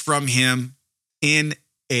 $4 from him in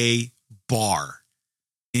a bar.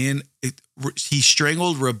 He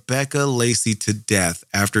strangled Rebecca Lacey to death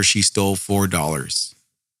after she stole $4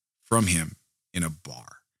 from him in a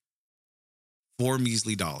bar. $4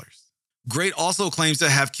 measly. Great also claims to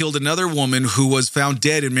have killed another woman who was found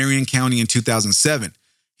dead in Marion County in 2007.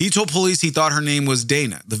 He told police he thought her name was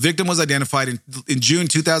Dana. The victim was identified in June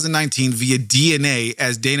 2019 via DNA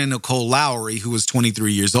as Dana Nicole Lowry, who was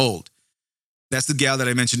 23 years old. That's the gal that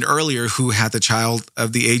I mentioned earlier who had the child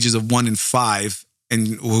of the ages of 1 and 5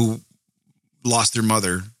 and who lost their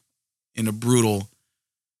mother in a brutal,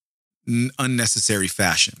 unnecessary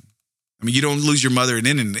fashion. I mean, you don't lose your mother in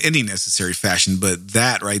any necessary fashion, but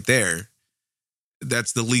that right there,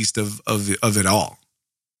 that's the least of it all.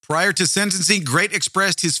 Prior to sentencing, Great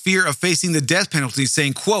expressed his fear of facing the death penalty,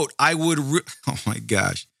 saying, quote, oh my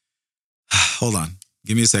gosh. Hold on.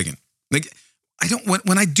 Give me a second.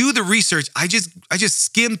 When I do the research, I just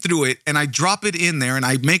skim through it and I drop it in there and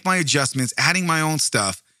I make my adjustments, adding my own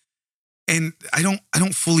stuff. And I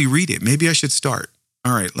don't fully read it. Maybe I should start.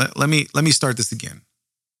 All right, let me start this again.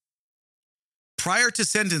 Prior to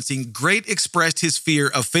sentencing, Great expressed his fear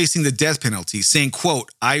of facing the death penalty, saying, quote,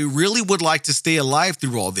 "I really would like to stay alive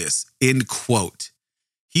through all this," end quote.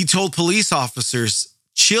 He told police officers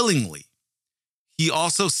chillingly. He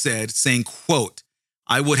also said, saying, quote,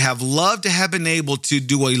 "I would have loved to have been able to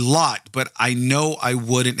do a lot, but I know I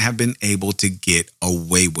wouldn't have been able to get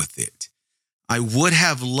away with it. I would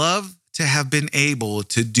have loved to have been able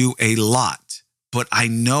to do a lot, but I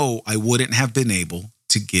know I wouldn't have been able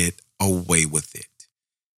to get away with it."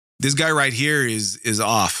 This guy right here is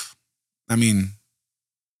off. I mean,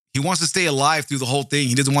 he wants to stay alive through the whole thing.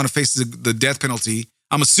 He doesn't want to face the death penalty.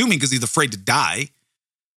 I'm assuming because he's afraid to die.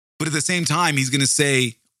 But at the same time, he's going to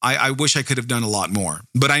say, I wish I could have done a lot more.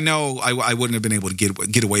 But I know I wouldn't have been able to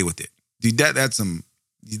get away with it. Dude, that's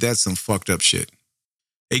some fucked up shit.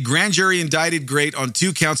 A grand jury indicted Great on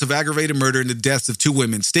 2 counts of aggravated murder and the deaths of 2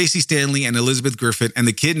 women, Stacey Stanley and Elizabeth Griffith, and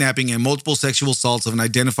the kidnapping and multiple sexual assaults of an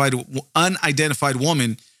unidentified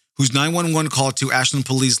woman whose 911 call to Ashland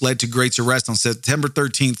police led to Great's arrest on September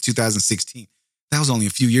 13th, 2016. That was only a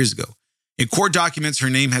few years ago. In court documents, her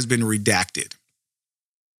name has been redacted.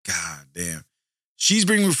 God damn. She's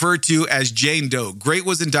being referred to as Jane Doe. Great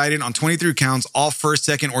was indicted on 23 counts, all first,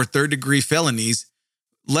 second, or third degree felonies.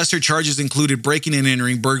 Lesser charges included breaking and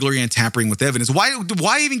entering, burglary, and tampering with evidence.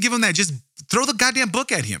 Why even give him that? Just throw the goddamn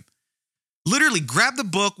book at him. Literally grab the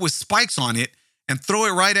book with spikes on it and throw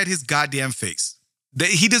it right at his goddamn face.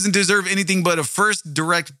 He doesn't deserve anything but a first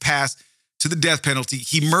direct pass to the death penalty.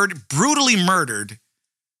 He brutally murdered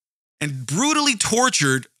and brutally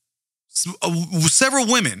tortured several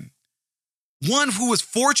women. One who was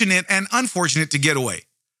fortunate and unfortunate to get away.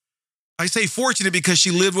 I say fortunate because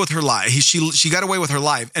she lived with her life. She got away with her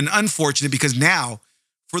life, and unfortunate because now,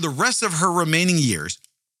 for the rest of her remaining years,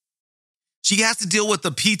 she has to deal with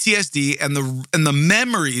the PTSD and the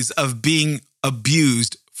memories of being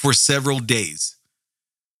abused for several days.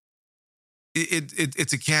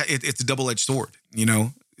 It's a double-edged sword, you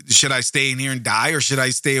know. Should I stay in here and die, or should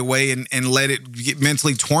I stay away and let it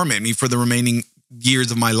mentally torment me for the remaining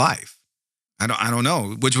years of my life? I don't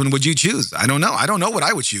know. Which one would you choose? I don't know. I don't know what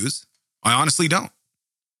I would choose. I honestly don't.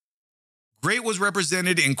 Great was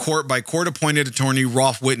represented in court by court-appointed attorney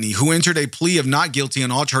Rolf Whitney, who entered a plea of not guilty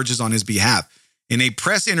on all charges on his behalf. In a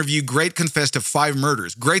press interview, Great confessed to 5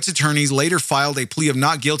 murders. Great's attorneys later filed a plea of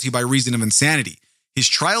not guilty by reason of insanity. His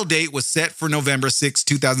trial date was set for November 6,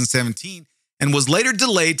 2017, and was later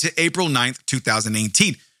delayed to April 9th,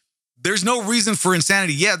 2018. There's no reason for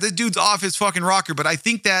insanity. Yeah, this dude's off his fucking rocker, but I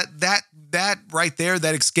think that right there,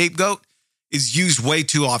 that scapegoat, is used way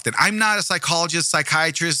too often. I'm not a psychologist,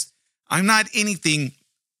 psychiatrist. I'm not anything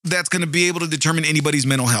that's going to be able to determine anybody's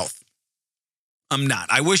mental health. I'm not.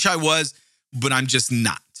 I wish I was, but I'm just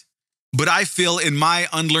not. But I feel, in my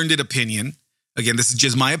unlearned opinion, again, this is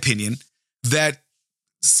just my opinion, that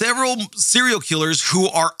several serial killers who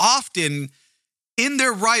are often in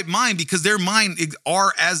their right mind, because their mind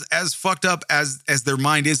are as fucked up as their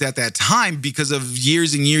mind is at that time because of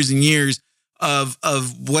years and years and years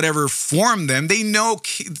of whatever formed them, they know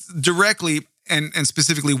directly and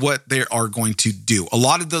specifically what they are going to do. A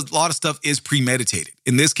lot of stuff is premeditated.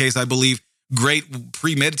 In this case, I believe Great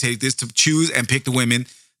premeditated this to choose and pick the women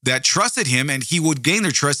that trusted him, and he would gain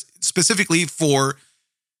their trust specifically for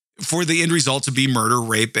the end result to be murder,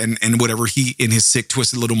 rape, and whatever he, in his sick,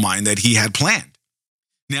 twisted little mind, that he had planned.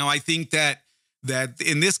 Now, I think that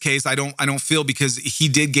in this case, I don't feel, because he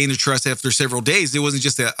did gain the trust after several days. It wasn't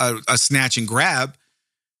just a snatch and grab.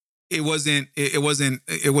 It wasn't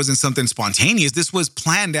something spontaneous. This was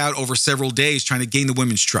planned out over several days, trying to gain the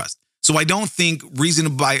women's trust. So I don't think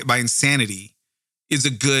reason by insanity is a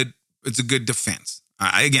good defense.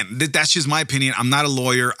 Again, that's just my opinion. I'm not a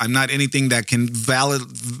lawyer. I'm not anything that can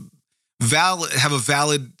have a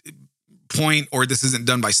valid point, or this isn't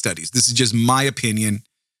done by studies. This is just my opinion,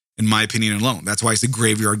 and my opinion alone. That's why it's the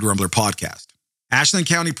Graveyard Grumbler podcast. Ashland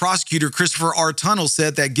County Prosecutor Christopher R. Tunnell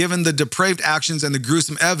said that given the depraved actions and the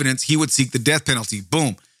gruesome evidence, he would seek the death penalty.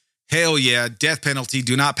 Boom. Hell yeah, death penalty.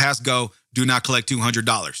 Do not pass go. Do not collect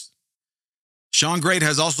 $200. Sean Great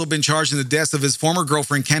has also been charged in the deaths of his former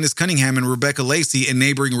girlfriend Candace Cunningham and Rebecca Lacey in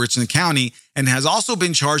neighboring Richland County, and has also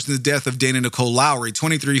been charged in the death of Dana Nicole Lowry,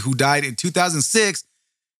 23, who died in 2006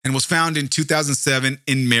 and was found in 2007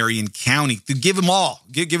 in Marion County. To give him all.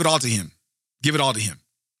 Give it all to him. Give it all to him.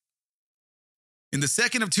 In the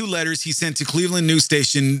second of 2 letters he sent to Cleveland news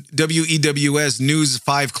station WEWS News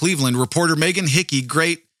 5 Cleveland, reporter Megan Hickey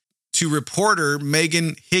Great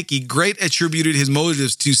attributed his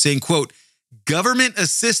motives to saying, quote, government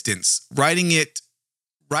assistance, writing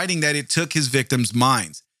that it took his victims'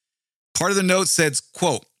 minds. Part of the note says,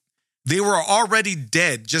 quote, They were already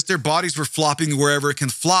dead. Just their bodies were flopping wherever it can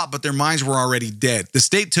flop, but their minds were already dead. The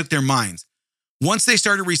state took their minds. Once they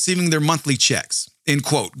started receiving their monthly checks, end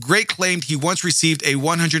quote. Great claimed he once received a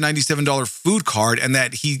 $197 food card and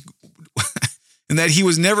that he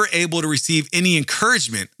was never able to receive any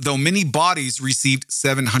encouragement, though many bodies received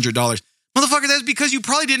 $700. Motherfucker, that's because you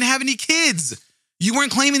probably didn't have any kids. You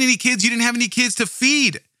weren't claiming any kids. You didn't have any kids to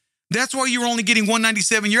feed. That's why you were only getting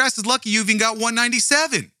 $197. Your ass is lucky you even got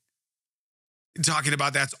 $197. Talking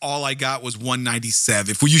about that's all I got was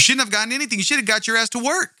 $197. Well, you shouldn't have gotten anything. You should have got your ass to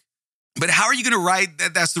work. But how are you going to write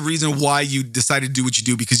that that's the reason why you decided to do what you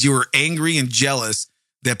do? Because you were angry and jealous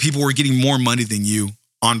that people were getting more money than you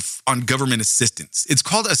on government assistance. It's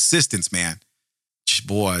called assistance, man.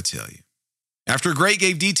 Boy, I tell you. After Great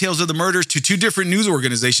gave details of the murders to two different news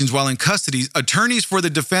organizations while in custody, attorneys for the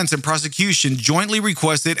defense and prosecution jointly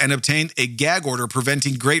requested and obtained a gag order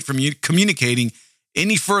preventing Great from communicating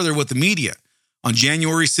any further with the media. On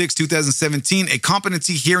January 6, 2017, a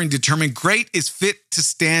competency hearing determined Great is fit to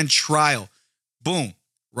stand trial. Boom.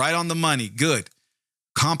 Right on the money. Good.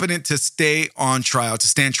 Competent to stay on trial, to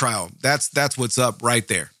stand trial. That's what's up right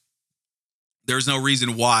there. There's no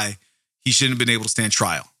reason why he shouldn't have been able to stand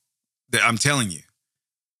trial. I'm telling you.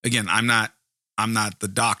 Again, I'm not the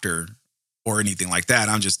doctor or anything like that.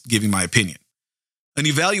 I'm just giving my opinion. An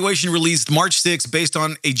evaluation released March 6 based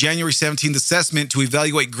on a January 17th assessment to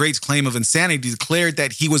evaluate Great's claim of insanity declared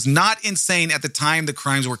that he was not insane at the time the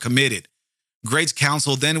crimes were committed. Great's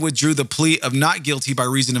counsel then withdrew the plea of not guilty by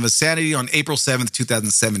reason of insanity on April 7th,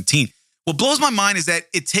 2017. What blows my mind is that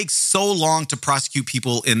it takes so long to prosecute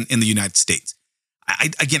people in the United States. I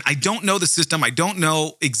don't know the system. I don't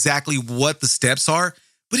know exactly what the steps are,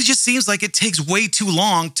 but it just seems like it takes way too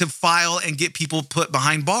long to file and get people put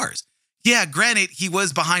behind bars. Yeah, granted, he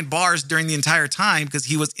was behind bars during the entire time because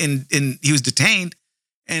he was he was detained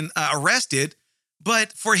and arrested.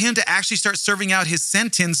 But for him to actually start serving out his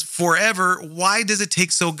sentence forever, why does it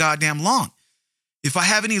take so goddamn long? If I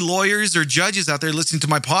have any lawyers or judges out there listening to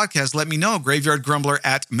my podcast, let me know.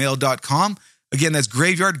 graveyardgrumbler@mail.com. Again, that's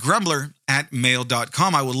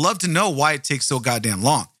graveyardgrumbler@mail.com. I would love to know why it takes so goddamn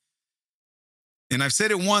long. And I've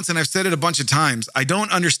said it once and I've said it a bunch of times. I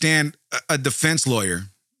don't understand a defense lawyer.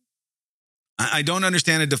 I don't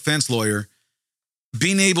understand a defense lawyer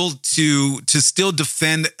being able to still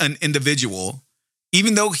defend an individual,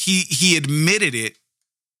 even though he admitted it.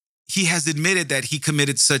 He has admitted that he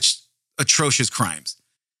committed such atrocious crimes.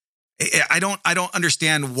 I don't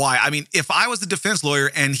understand why. I mean, if I was the defense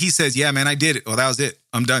lawyer and he says, "Yeah, man, I did it. Well, that was it.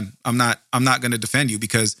 I'm done. I'm not going to defend you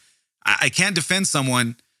because I can't defend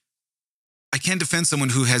someone. I can't defend someone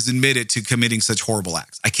who has admitted to committing such horrible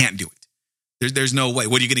acts. I can't do it. There's no way.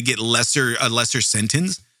 What, are you going to get a lesser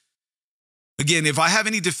sentence? Again, if I have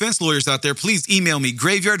any defense lawyers out there, please email me,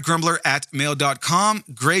 graveyardgrumbler@mail.com,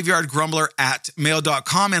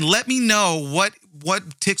 graveyardgrumbler@mail.com, and let me know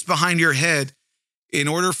what ticks behind your head in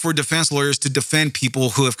order for defense lawyers to defend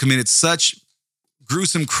people who have committed such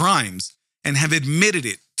gruesome crimes and have admitted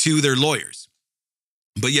it to their lawyers,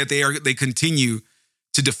 but yet they continue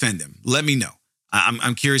to defend them. Let me know.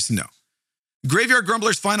 I'm curious to know. Graveyard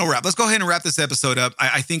Grumbler's final wrap. Let's go ahead and wrap this episode up.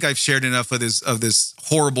 I think I've shared enough of this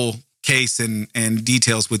horrible case and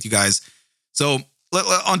details with you guys. So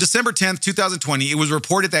on December 10th, 2020, it was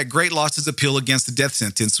reported that Great lost his appeal against the death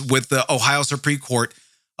sentence, with the Ohio Supreme Court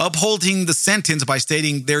upholding the sentence by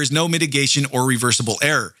stating there is no mitigation or reversible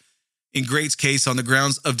error in Great's case on the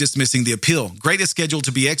grounds of dismissing the appeal. Great is scheduled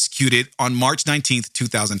to be executed on March 19th,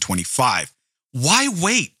 2025. Why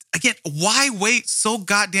wait? Again, why wait so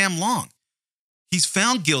goddamn long? He's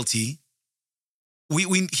found guilty.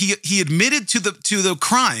 He admitted to the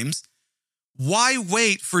crimes. Why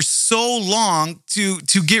wait for so long to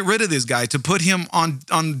get rid of this guy, to put him on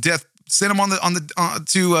death, send him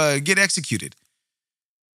to get executed?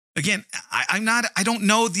 Again, I don't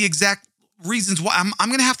know the exact reasons why. I'm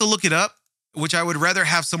going to have to look it up, which I would rather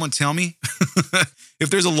have someone tell me. If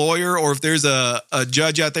there's a lawyer or if there's a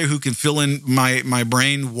judge out there who can fill in my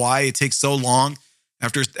brain why it takes so long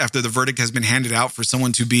after the verdict has been handed out for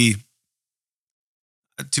someone to be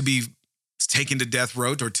taken to death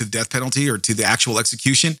row or to the death penalty or to the actual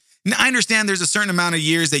execution. Now, I understand there's a certain amount of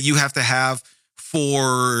years that you have to have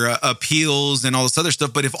for appeals and all this other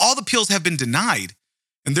stuff. But if all the appeals have been denied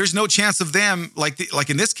and there's no chance of them, like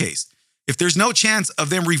in this case, if there's no chance of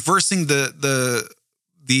them reversing the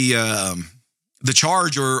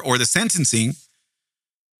charge or the sentencing,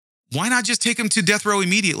 why not just take them to death row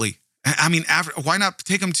immediately? I mean, why not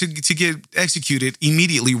take them to get executed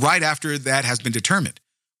immediately right after that has been determined?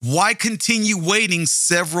 Why continue waiting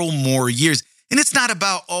several more years? And it's not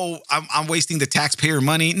about, I'm wasting the taxpayer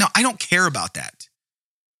money. No, I don't care about that.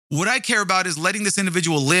 What I care about is letting this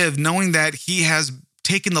individual live, knowing that he has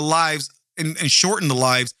taken the lives and shortened the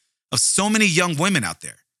lives of so many young women out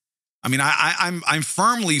there. I mean, I'm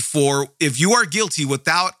firmly for, if you are guilty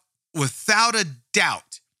without a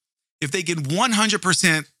doubt, if they can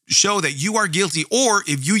 100% show that you are guilty, or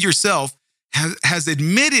if you yourself has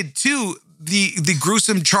admitted to the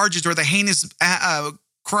gruesome charges or the heinous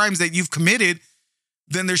crimes that you've committed,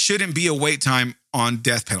 then there shouldn't be a wait time on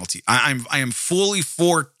death penalty. I am fully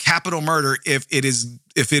for capital murder if it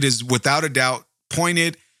is without a doubt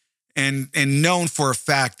pointed and known for a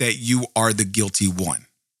fact that you are the guilty one.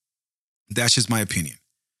 That's just my opinion.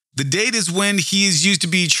 The date is when he is used to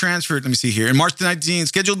be transferred. Let me see here. In March 19,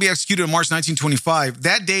 scheduled to be executed on March 1925.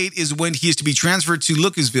 That date is when he is to be transferred to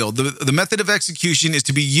Lucasville. The method of execution is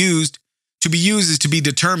to be used is to be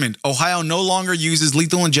determined. Ohio no longer uses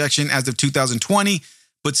lethal injection as of 2020,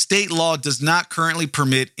 but state law does not currently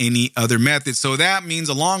permit any other method. So that means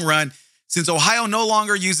a long run. Since Ohio no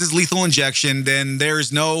longer uses lethal injection, then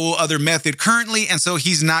there's no other method currently, and so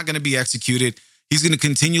he's not going to be executed. He's going to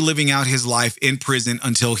continue living out his life in prison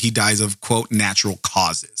until he dies of, quote, natural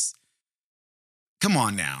causes. Come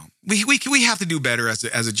on now. We have to do better as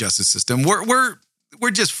a justice system.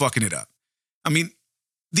 We're just fucking it up. I mean,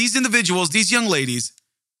 these individuals, these young ladies,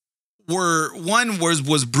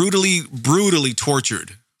 was brutally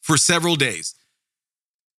tortured for several days.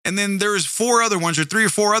 And then there's 3 or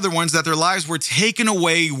 4 other ones that their lives were taken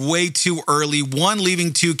away way too early, one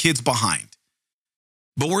leaving 2 kids behind.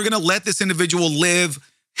 But we're going to let this individual live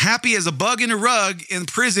happy as a bug in a rug in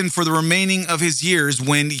prison for the remaining of his years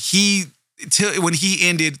when he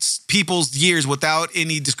ended people's years without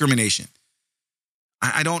any discrimination.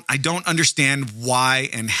 I don't understand why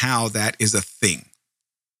and how that is a thing.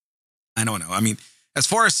 I don't know. I mean, as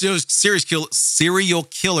far as serial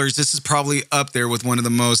killers, this is probably up there with one of the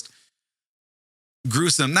most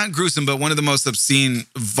not gruesome, but one of the most obscene,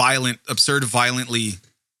 violently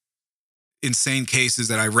insane cases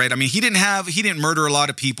that I read. I mean, he didn't murder a lot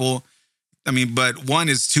of people. I mean, but one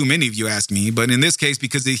is too many if you ask me. But in this case,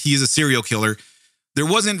 because he is a serial killer, there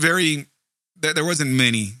wasn't many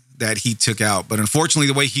that he took out. But unfortunately,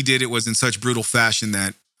 the way he did it was in such brutal fashion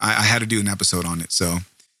that I had to do an episode on it. So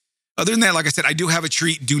other than that, like I said, I do have a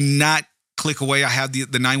treat. Do not click away. I have the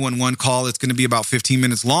 911 call. It's going to be about 15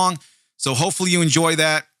 minutes long. So hopefully you enjoy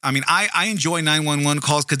that. I mean, I enjoy 911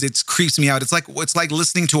 calls because it creeps me out. It's like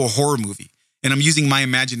listening to a horror movie, and I'm using my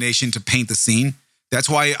imagination to paint the scene. That's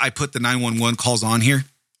why I put the 911 calls on here.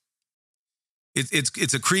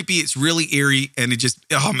 It's a creepy, it's really eerie, and it just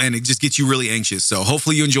gets you really anxious. So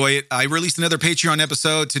hopefully you enjoy it. I released another Patreon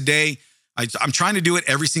episode today. I'm trying to do it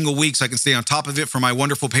every single week so I can stay on top of it for my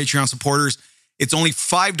wonderful Patreon supporters. It's only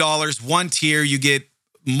 $5, one tier. You get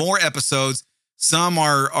more episodes. Some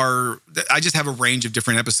are I just have a range of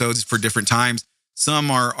different episodes for different times. Some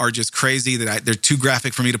are just crazy that they're too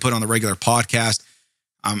graphic for me to put on the regular podcast.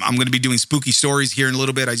 I'm going to be doing spooky stories here in a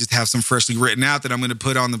little bit. I just have some freshly written out that I'm going to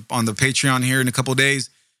put on the Patreon here in a couple of days,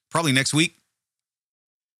 probably next week.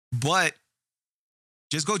 But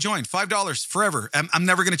just go join. $5 forever. I'm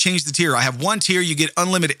never going to change the tier. I have one tier. You get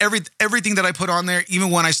unlimited everything that I put on there. Even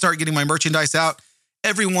when I start getting my merchandise out,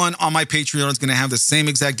 everyone on my Patreon is going to have the same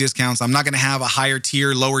exact discounts. I'm not going to have a higher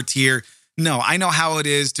tier, lower tier. No, I know how it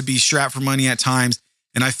is to be strapped for money at times.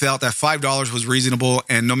 And I felt that $5 was reasonable.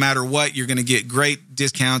 And no matter what, you're going to get great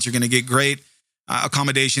discounts. You're going to get great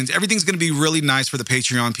accommodations. Everything's going to be really nice for the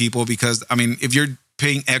Patreon people because, I mean, if you're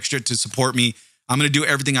paying extra to support me, I'm going to do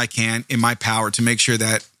everything I can in my power to make sure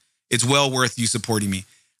that it's well worth you supporting me.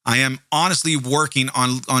 I am honestly working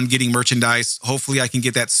on getting merchandise. Hopefully I can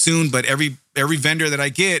get that soon. But every vendor that I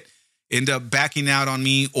get end up backing out on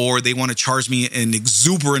me, or they want to charge me an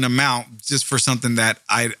exuberant amount just for something that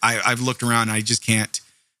I've looked around and I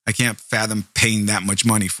can't fathom paying that much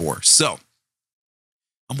money for. So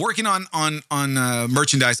I'm working on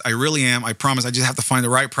merchandise. I really am. I promise. I just have to find the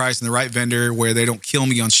right price and the right vendor where they don't kill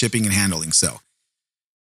me on shipping and handling. So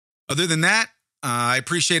other than that, I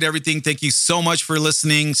appreciate everything. Thank you so much for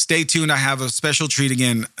listening. Stay tuned. I have a special treat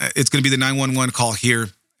again. It's going to be the 911 call here.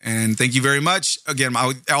 And thank you very much. Again,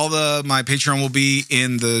 my Patreon will be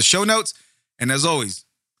in the show notes. And as always,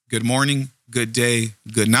 good morning, good day,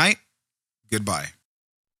 good night, goodbye.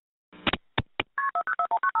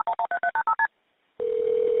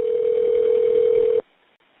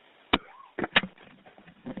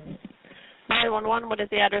 What is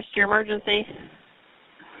the address to your emergency?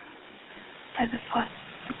 By the 4th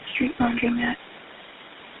Street Laundromat.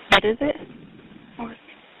 What is it?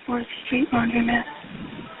 4th Street Laundromat.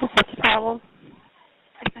 What's the problem?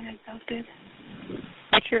 I've been abducted.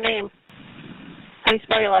 What's your name? How do you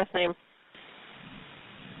spell your last name?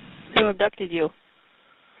 Who abducted you?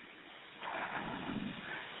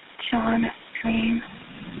 Sean Green.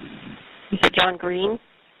 You said John Green?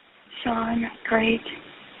 Sean Great.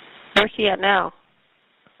 Where's he at now?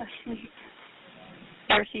 Asleep.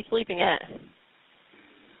 Where's he sleeping at?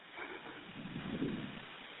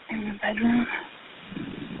 In the bedroom.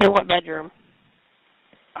 In what bedroom?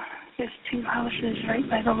 There's 2 houses right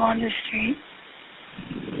by the Laundry Street.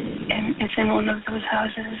 And it's in one of those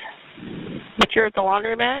houses. But you're at the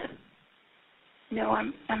laundromat? No,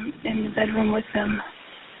 I'm in the bedroom with them.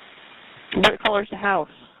 What color's the house?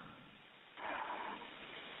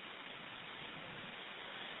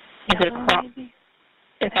 Is it Yellow, across? maybe?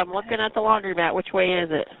 If I'm looking at the laundromat, which way is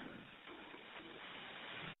it?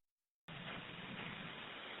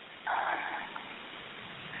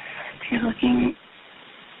 If you're looking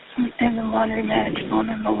in the laundromat, it's the one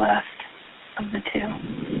on the left of the 2.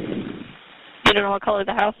 You don't know what color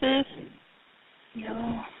the house is?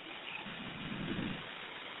 Yellow.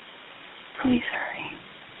 Please hurry.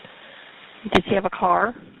 Does he have a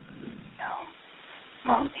car? No.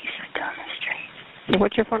 Well, he's down the street. So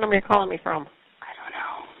what's your phone number you're calling me from? I don't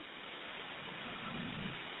know.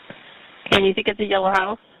 Can you think it's a yellow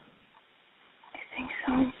house? I think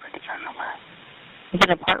so, but it's on the left. Is it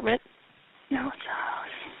an apartment? No, it's a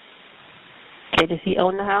house. Okay, does he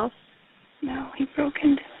own the house? No, he broke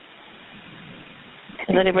into it.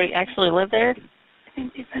 Does anybody actually live there? I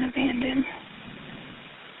think they've been abandoned.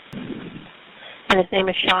 And his name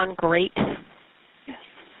is Sean Great? Yes.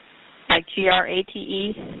 Like Grate?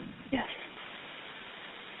 Yes.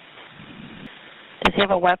 Does he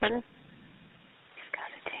have a weapon? He's got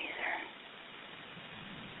a taser.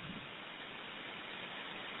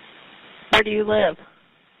 Where do you live?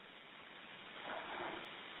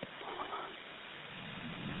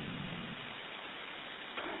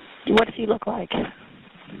 What does he look like? Is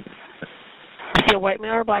he a white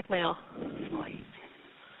male or a black male? White.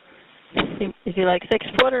 Is he like 6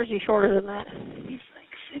 foot or is he shorter than that? He's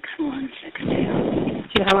like 6'1", 6'2". Do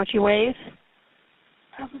you know how much he weighs?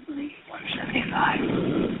 Probably 175.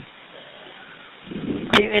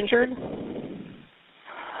 Are you injured? A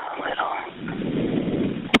little.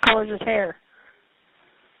 What color is his hair?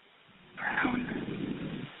 Brown.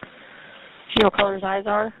 Do you know what color his eyes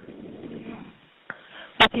are?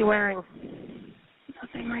 What's he wearing?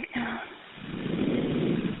 Nothing right now.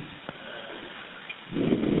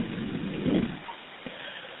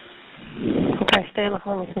 Okay, stay on the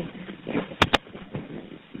phone with me.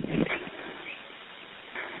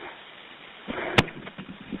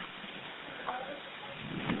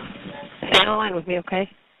 Stay on the line with me, okay?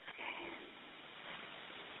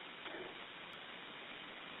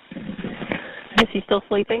 Is he still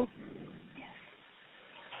sleeping? Yes.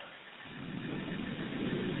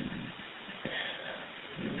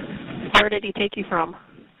 Where did he take you from?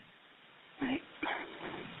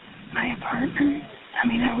 My apartment. I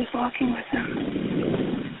mean, I was walking with him.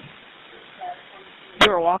 You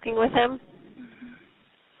were walking with him? Mm-hmm.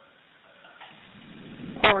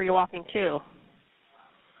 Where were you walking to?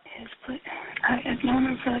 I had known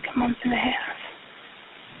him for like a month and a half.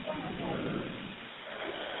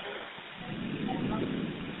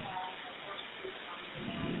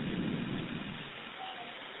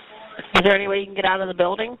 Is there any way you can get out of the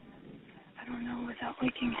building? I don't know without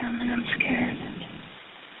waking him, and I'm scared.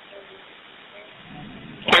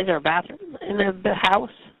 Is there a bathroom in the house?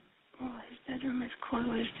 Well, his bedroom is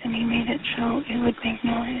closed, and he made it so it would make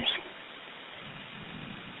noise.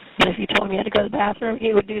 And if you told him you had to go to the bathroom,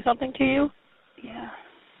 he would do something to you? Yeah,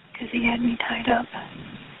 because he had me tied up.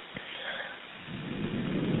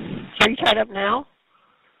 So are you tied up now?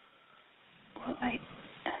 Well,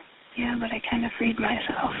 yeah, but I kind of freed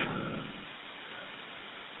myself.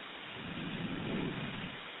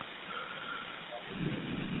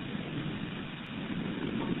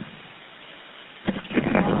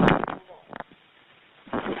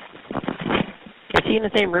 Is he in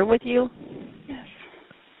the same room with you? Yes.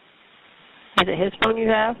 Is it his phone you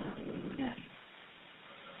have? Yes.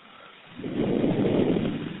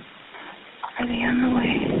 Are they on the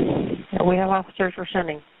way? Yeah, we have officers we're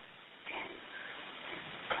sending.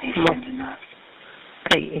 Please Look. send enough.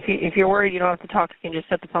 Okay, if you're worried you don't have to talk, you can just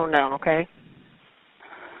set the phone down, okay?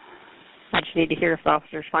 I just need to hear if the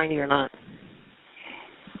officers find you or not.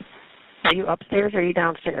 Are you upstairs or are you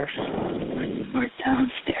downstairs? We're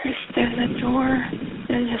downstairs. There's a door.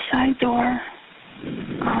 There's a side door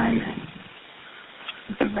on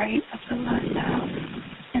the right of the left house,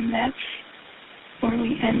 and that's where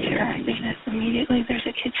we enter. Immediately there's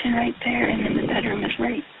a kitchen right there, and then the bedroom is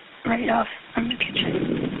right off from the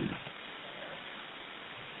kitchen.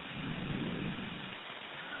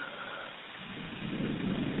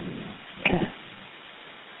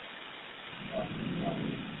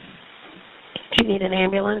 Do you need an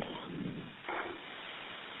ambulance?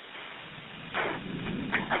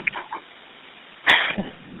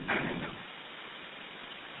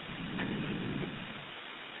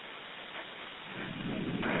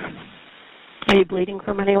 Are you bleeding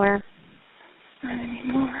from anywhere? Not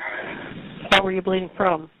anymore. Where were you bleeding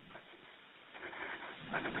from?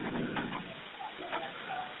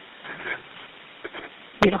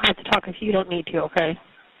 You don't have to talk if you don't need to, okay?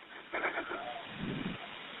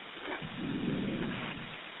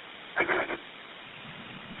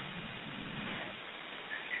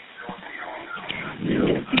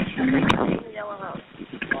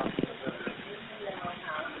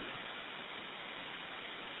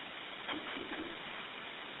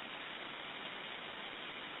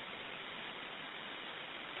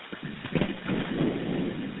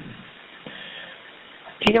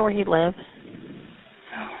 Do you know where he lives?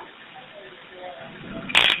 No.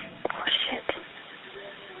 Oh, shit.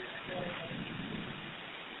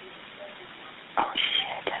 Oh,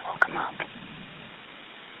 shit. I woke him up.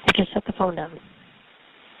 Just set the phone down.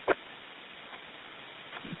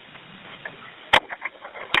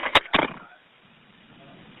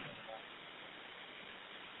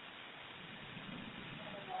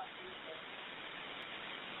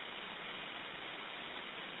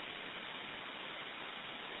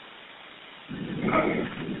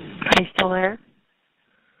 Are you still there?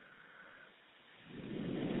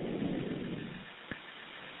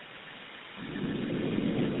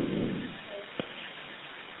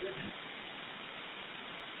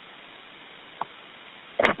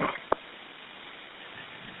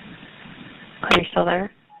 Are you still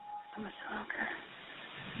there? How much longer?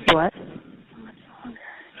 You what? How much longer?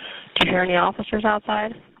 Do you hear any officers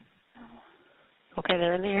outside? No. Okay,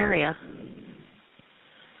 they're in the area.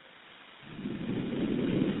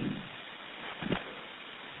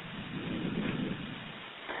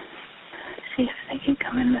 See if they can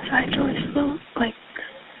come in the side door still, like,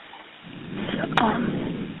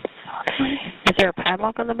 softly. Is there a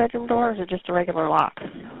padlock on the bedroom door, or is it just a regular lock?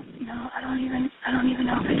 No, I don't even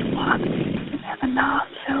know if it's locked. It doesn't have a knob,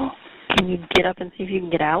 so Can you get up and see if you can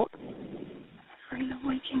get out? I'm afraid of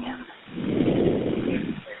waking him.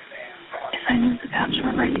 If I knew the cops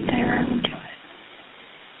were right there, I would do it.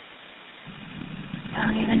 I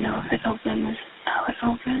don't even know if it opens, how it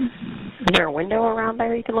opens. Is there a window around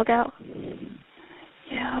there you can look out?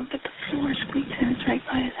 Yeah, but the floor squeaks and it's right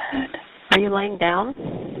by his head. Are you laying down?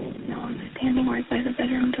 No, I'm standing right by the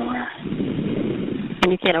bedroom door.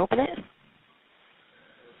 And you can't open it?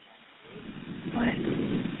 What?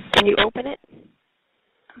 Can you open it?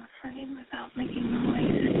 I'm afraid without making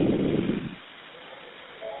noise.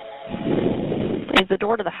 Is the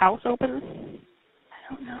door to the house open?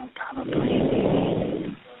 I don't know, probably,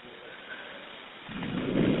 maybe.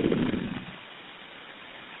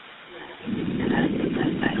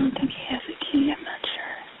 I don't think he has a key, I'm not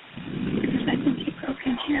sure. Because I think he broke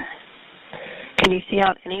in here. Can you see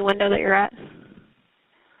out any window that you're at?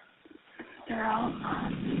 They're all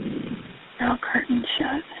curtains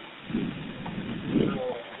shut.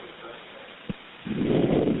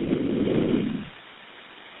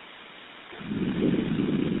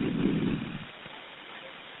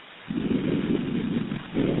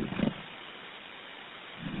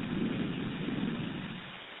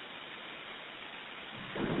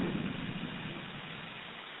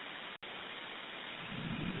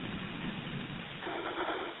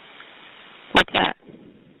 What's that?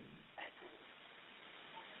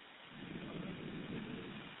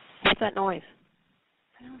 What's that noise?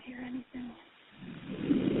 I don't hear anything.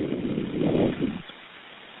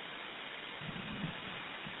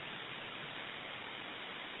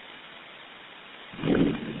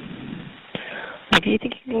 If you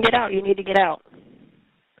think you can get out, you need to get out.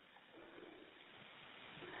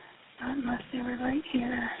 Not unless they were right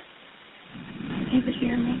here. He would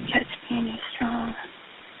hear me, catch me, and he's strong.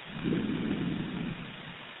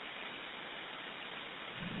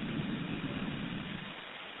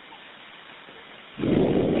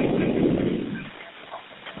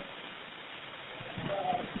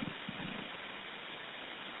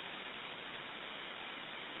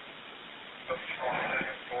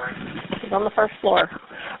 He's on the first floor.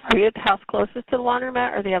 Are you at the house closest to the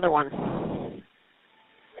laundromat or the other one?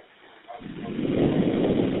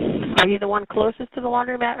 Are you the one closest to the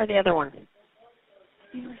laundromat or the other one?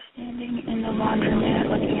 We were standing in the laundromat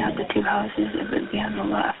looking at the two houses. It would be on the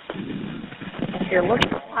left. If you're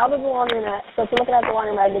looking out of the laundromat, so if you're looking at the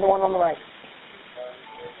laundromat, it'd be the one on the right.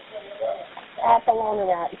 At the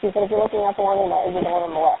laundromat. She said if you're looking at the laundromat, it'd be the one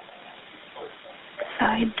on the left.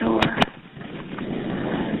 Side door.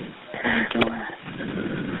 Side door.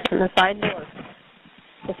 And the side door.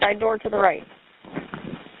 The side door to the right.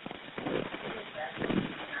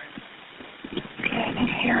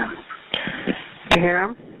 hear him. You hear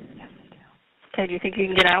him? Yes, I do. Okay, do you think you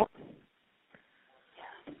can get out?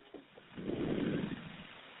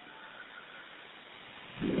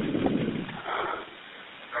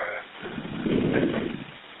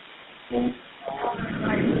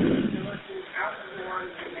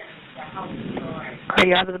 Are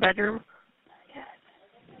you out of the bedroom? Yes.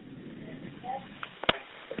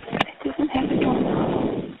 It doesn't have a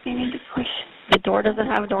doorknob. You need to push. The door doesn't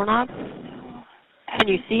have a doorknob? No. Can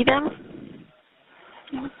you see them?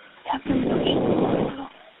 No. Have them push the door a little.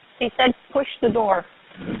 He said push the door.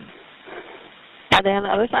 Are they on the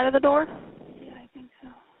other side of the door? Yeah, I think so.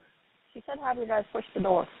 She said have you guys push the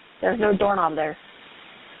door. There's no doorknob there.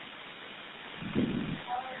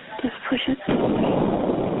 Just push it slowly.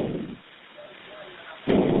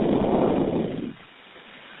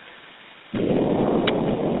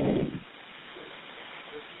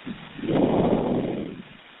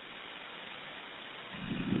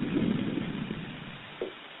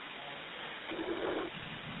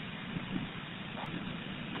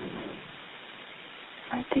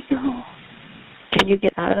 I think no. Can you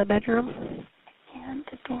get out of the bedroom? And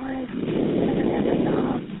the door is doesn't have a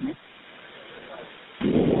knob.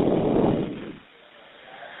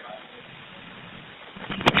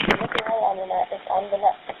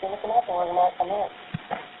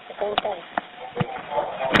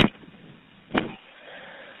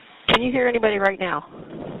 Can you hear anybody right now?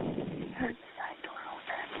 I heard the side door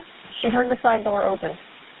open. She heard the side door open.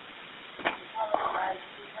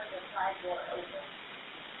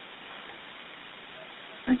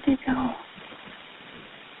 Where'd they go?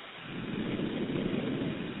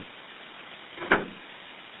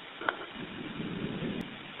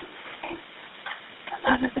 I'm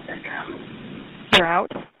out of the bedroom. You're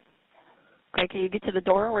out? Okay, can you get to the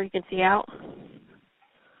door where you can see out?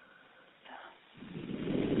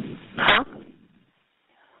 Huh?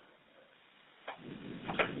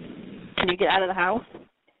 Can you get out of the house?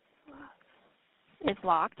 It's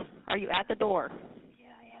locked. Are you at the door? Yeah,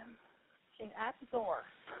 I am. She's at the door.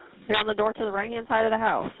 You're on the door to the right-hand side of the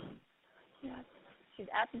house. Yeah. She's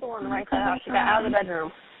at the door on the right side of the house. She got out of the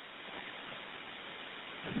bedroom.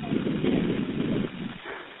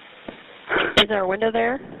 Is there a window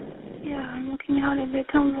there? Yeah, I'm looking out and they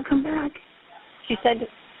tell me to come back. She said,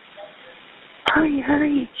 Hurry,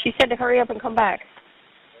 hurry. she said to hurry up and come back.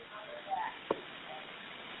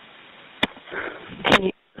 Can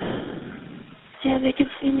you? Yeah, they can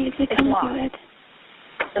see me if they It's come locked. to it.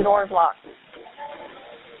 The door is locked.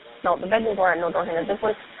 No, the bedroom door had no door handle. This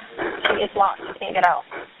one, it's locked. You can't get out.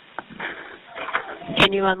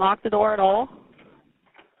 Can you unlock the door at all?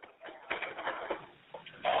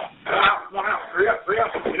 Come on out. Hurry up.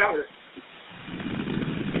 Get out here.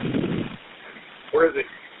 Where is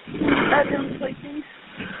he? Bedroom sleeping.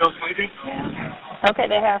 Still sleeping? Yeah. Okay,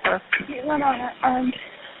 they have her. He's unarmed.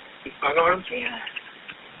 He's unarmed? Yeah.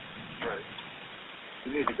 All right.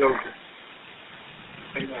 You need to go.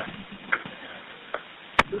 Take that.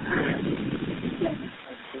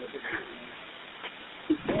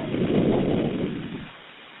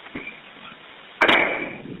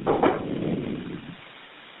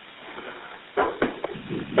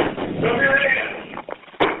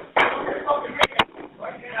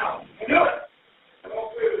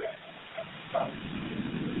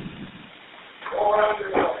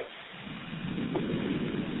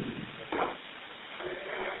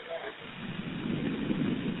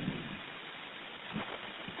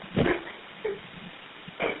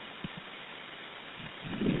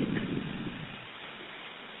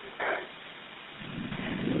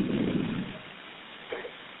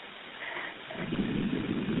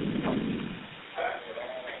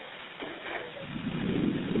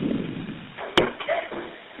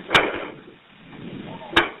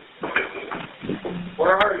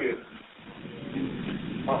 Where are you?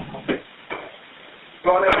 Oh, okay. Go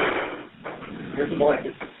on in. Here's the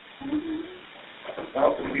blanket.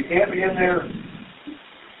 Well, if you can't be in there,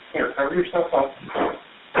 here, cover yourself up.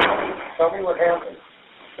 Tell me what happened.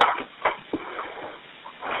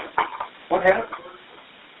 What happened?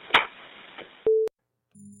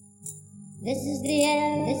 This is the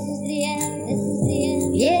end, this is the end, this is the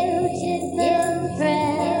end. Beautiful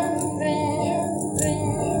friend.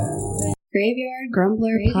 Graveyard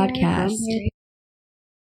Grumbler Podcast.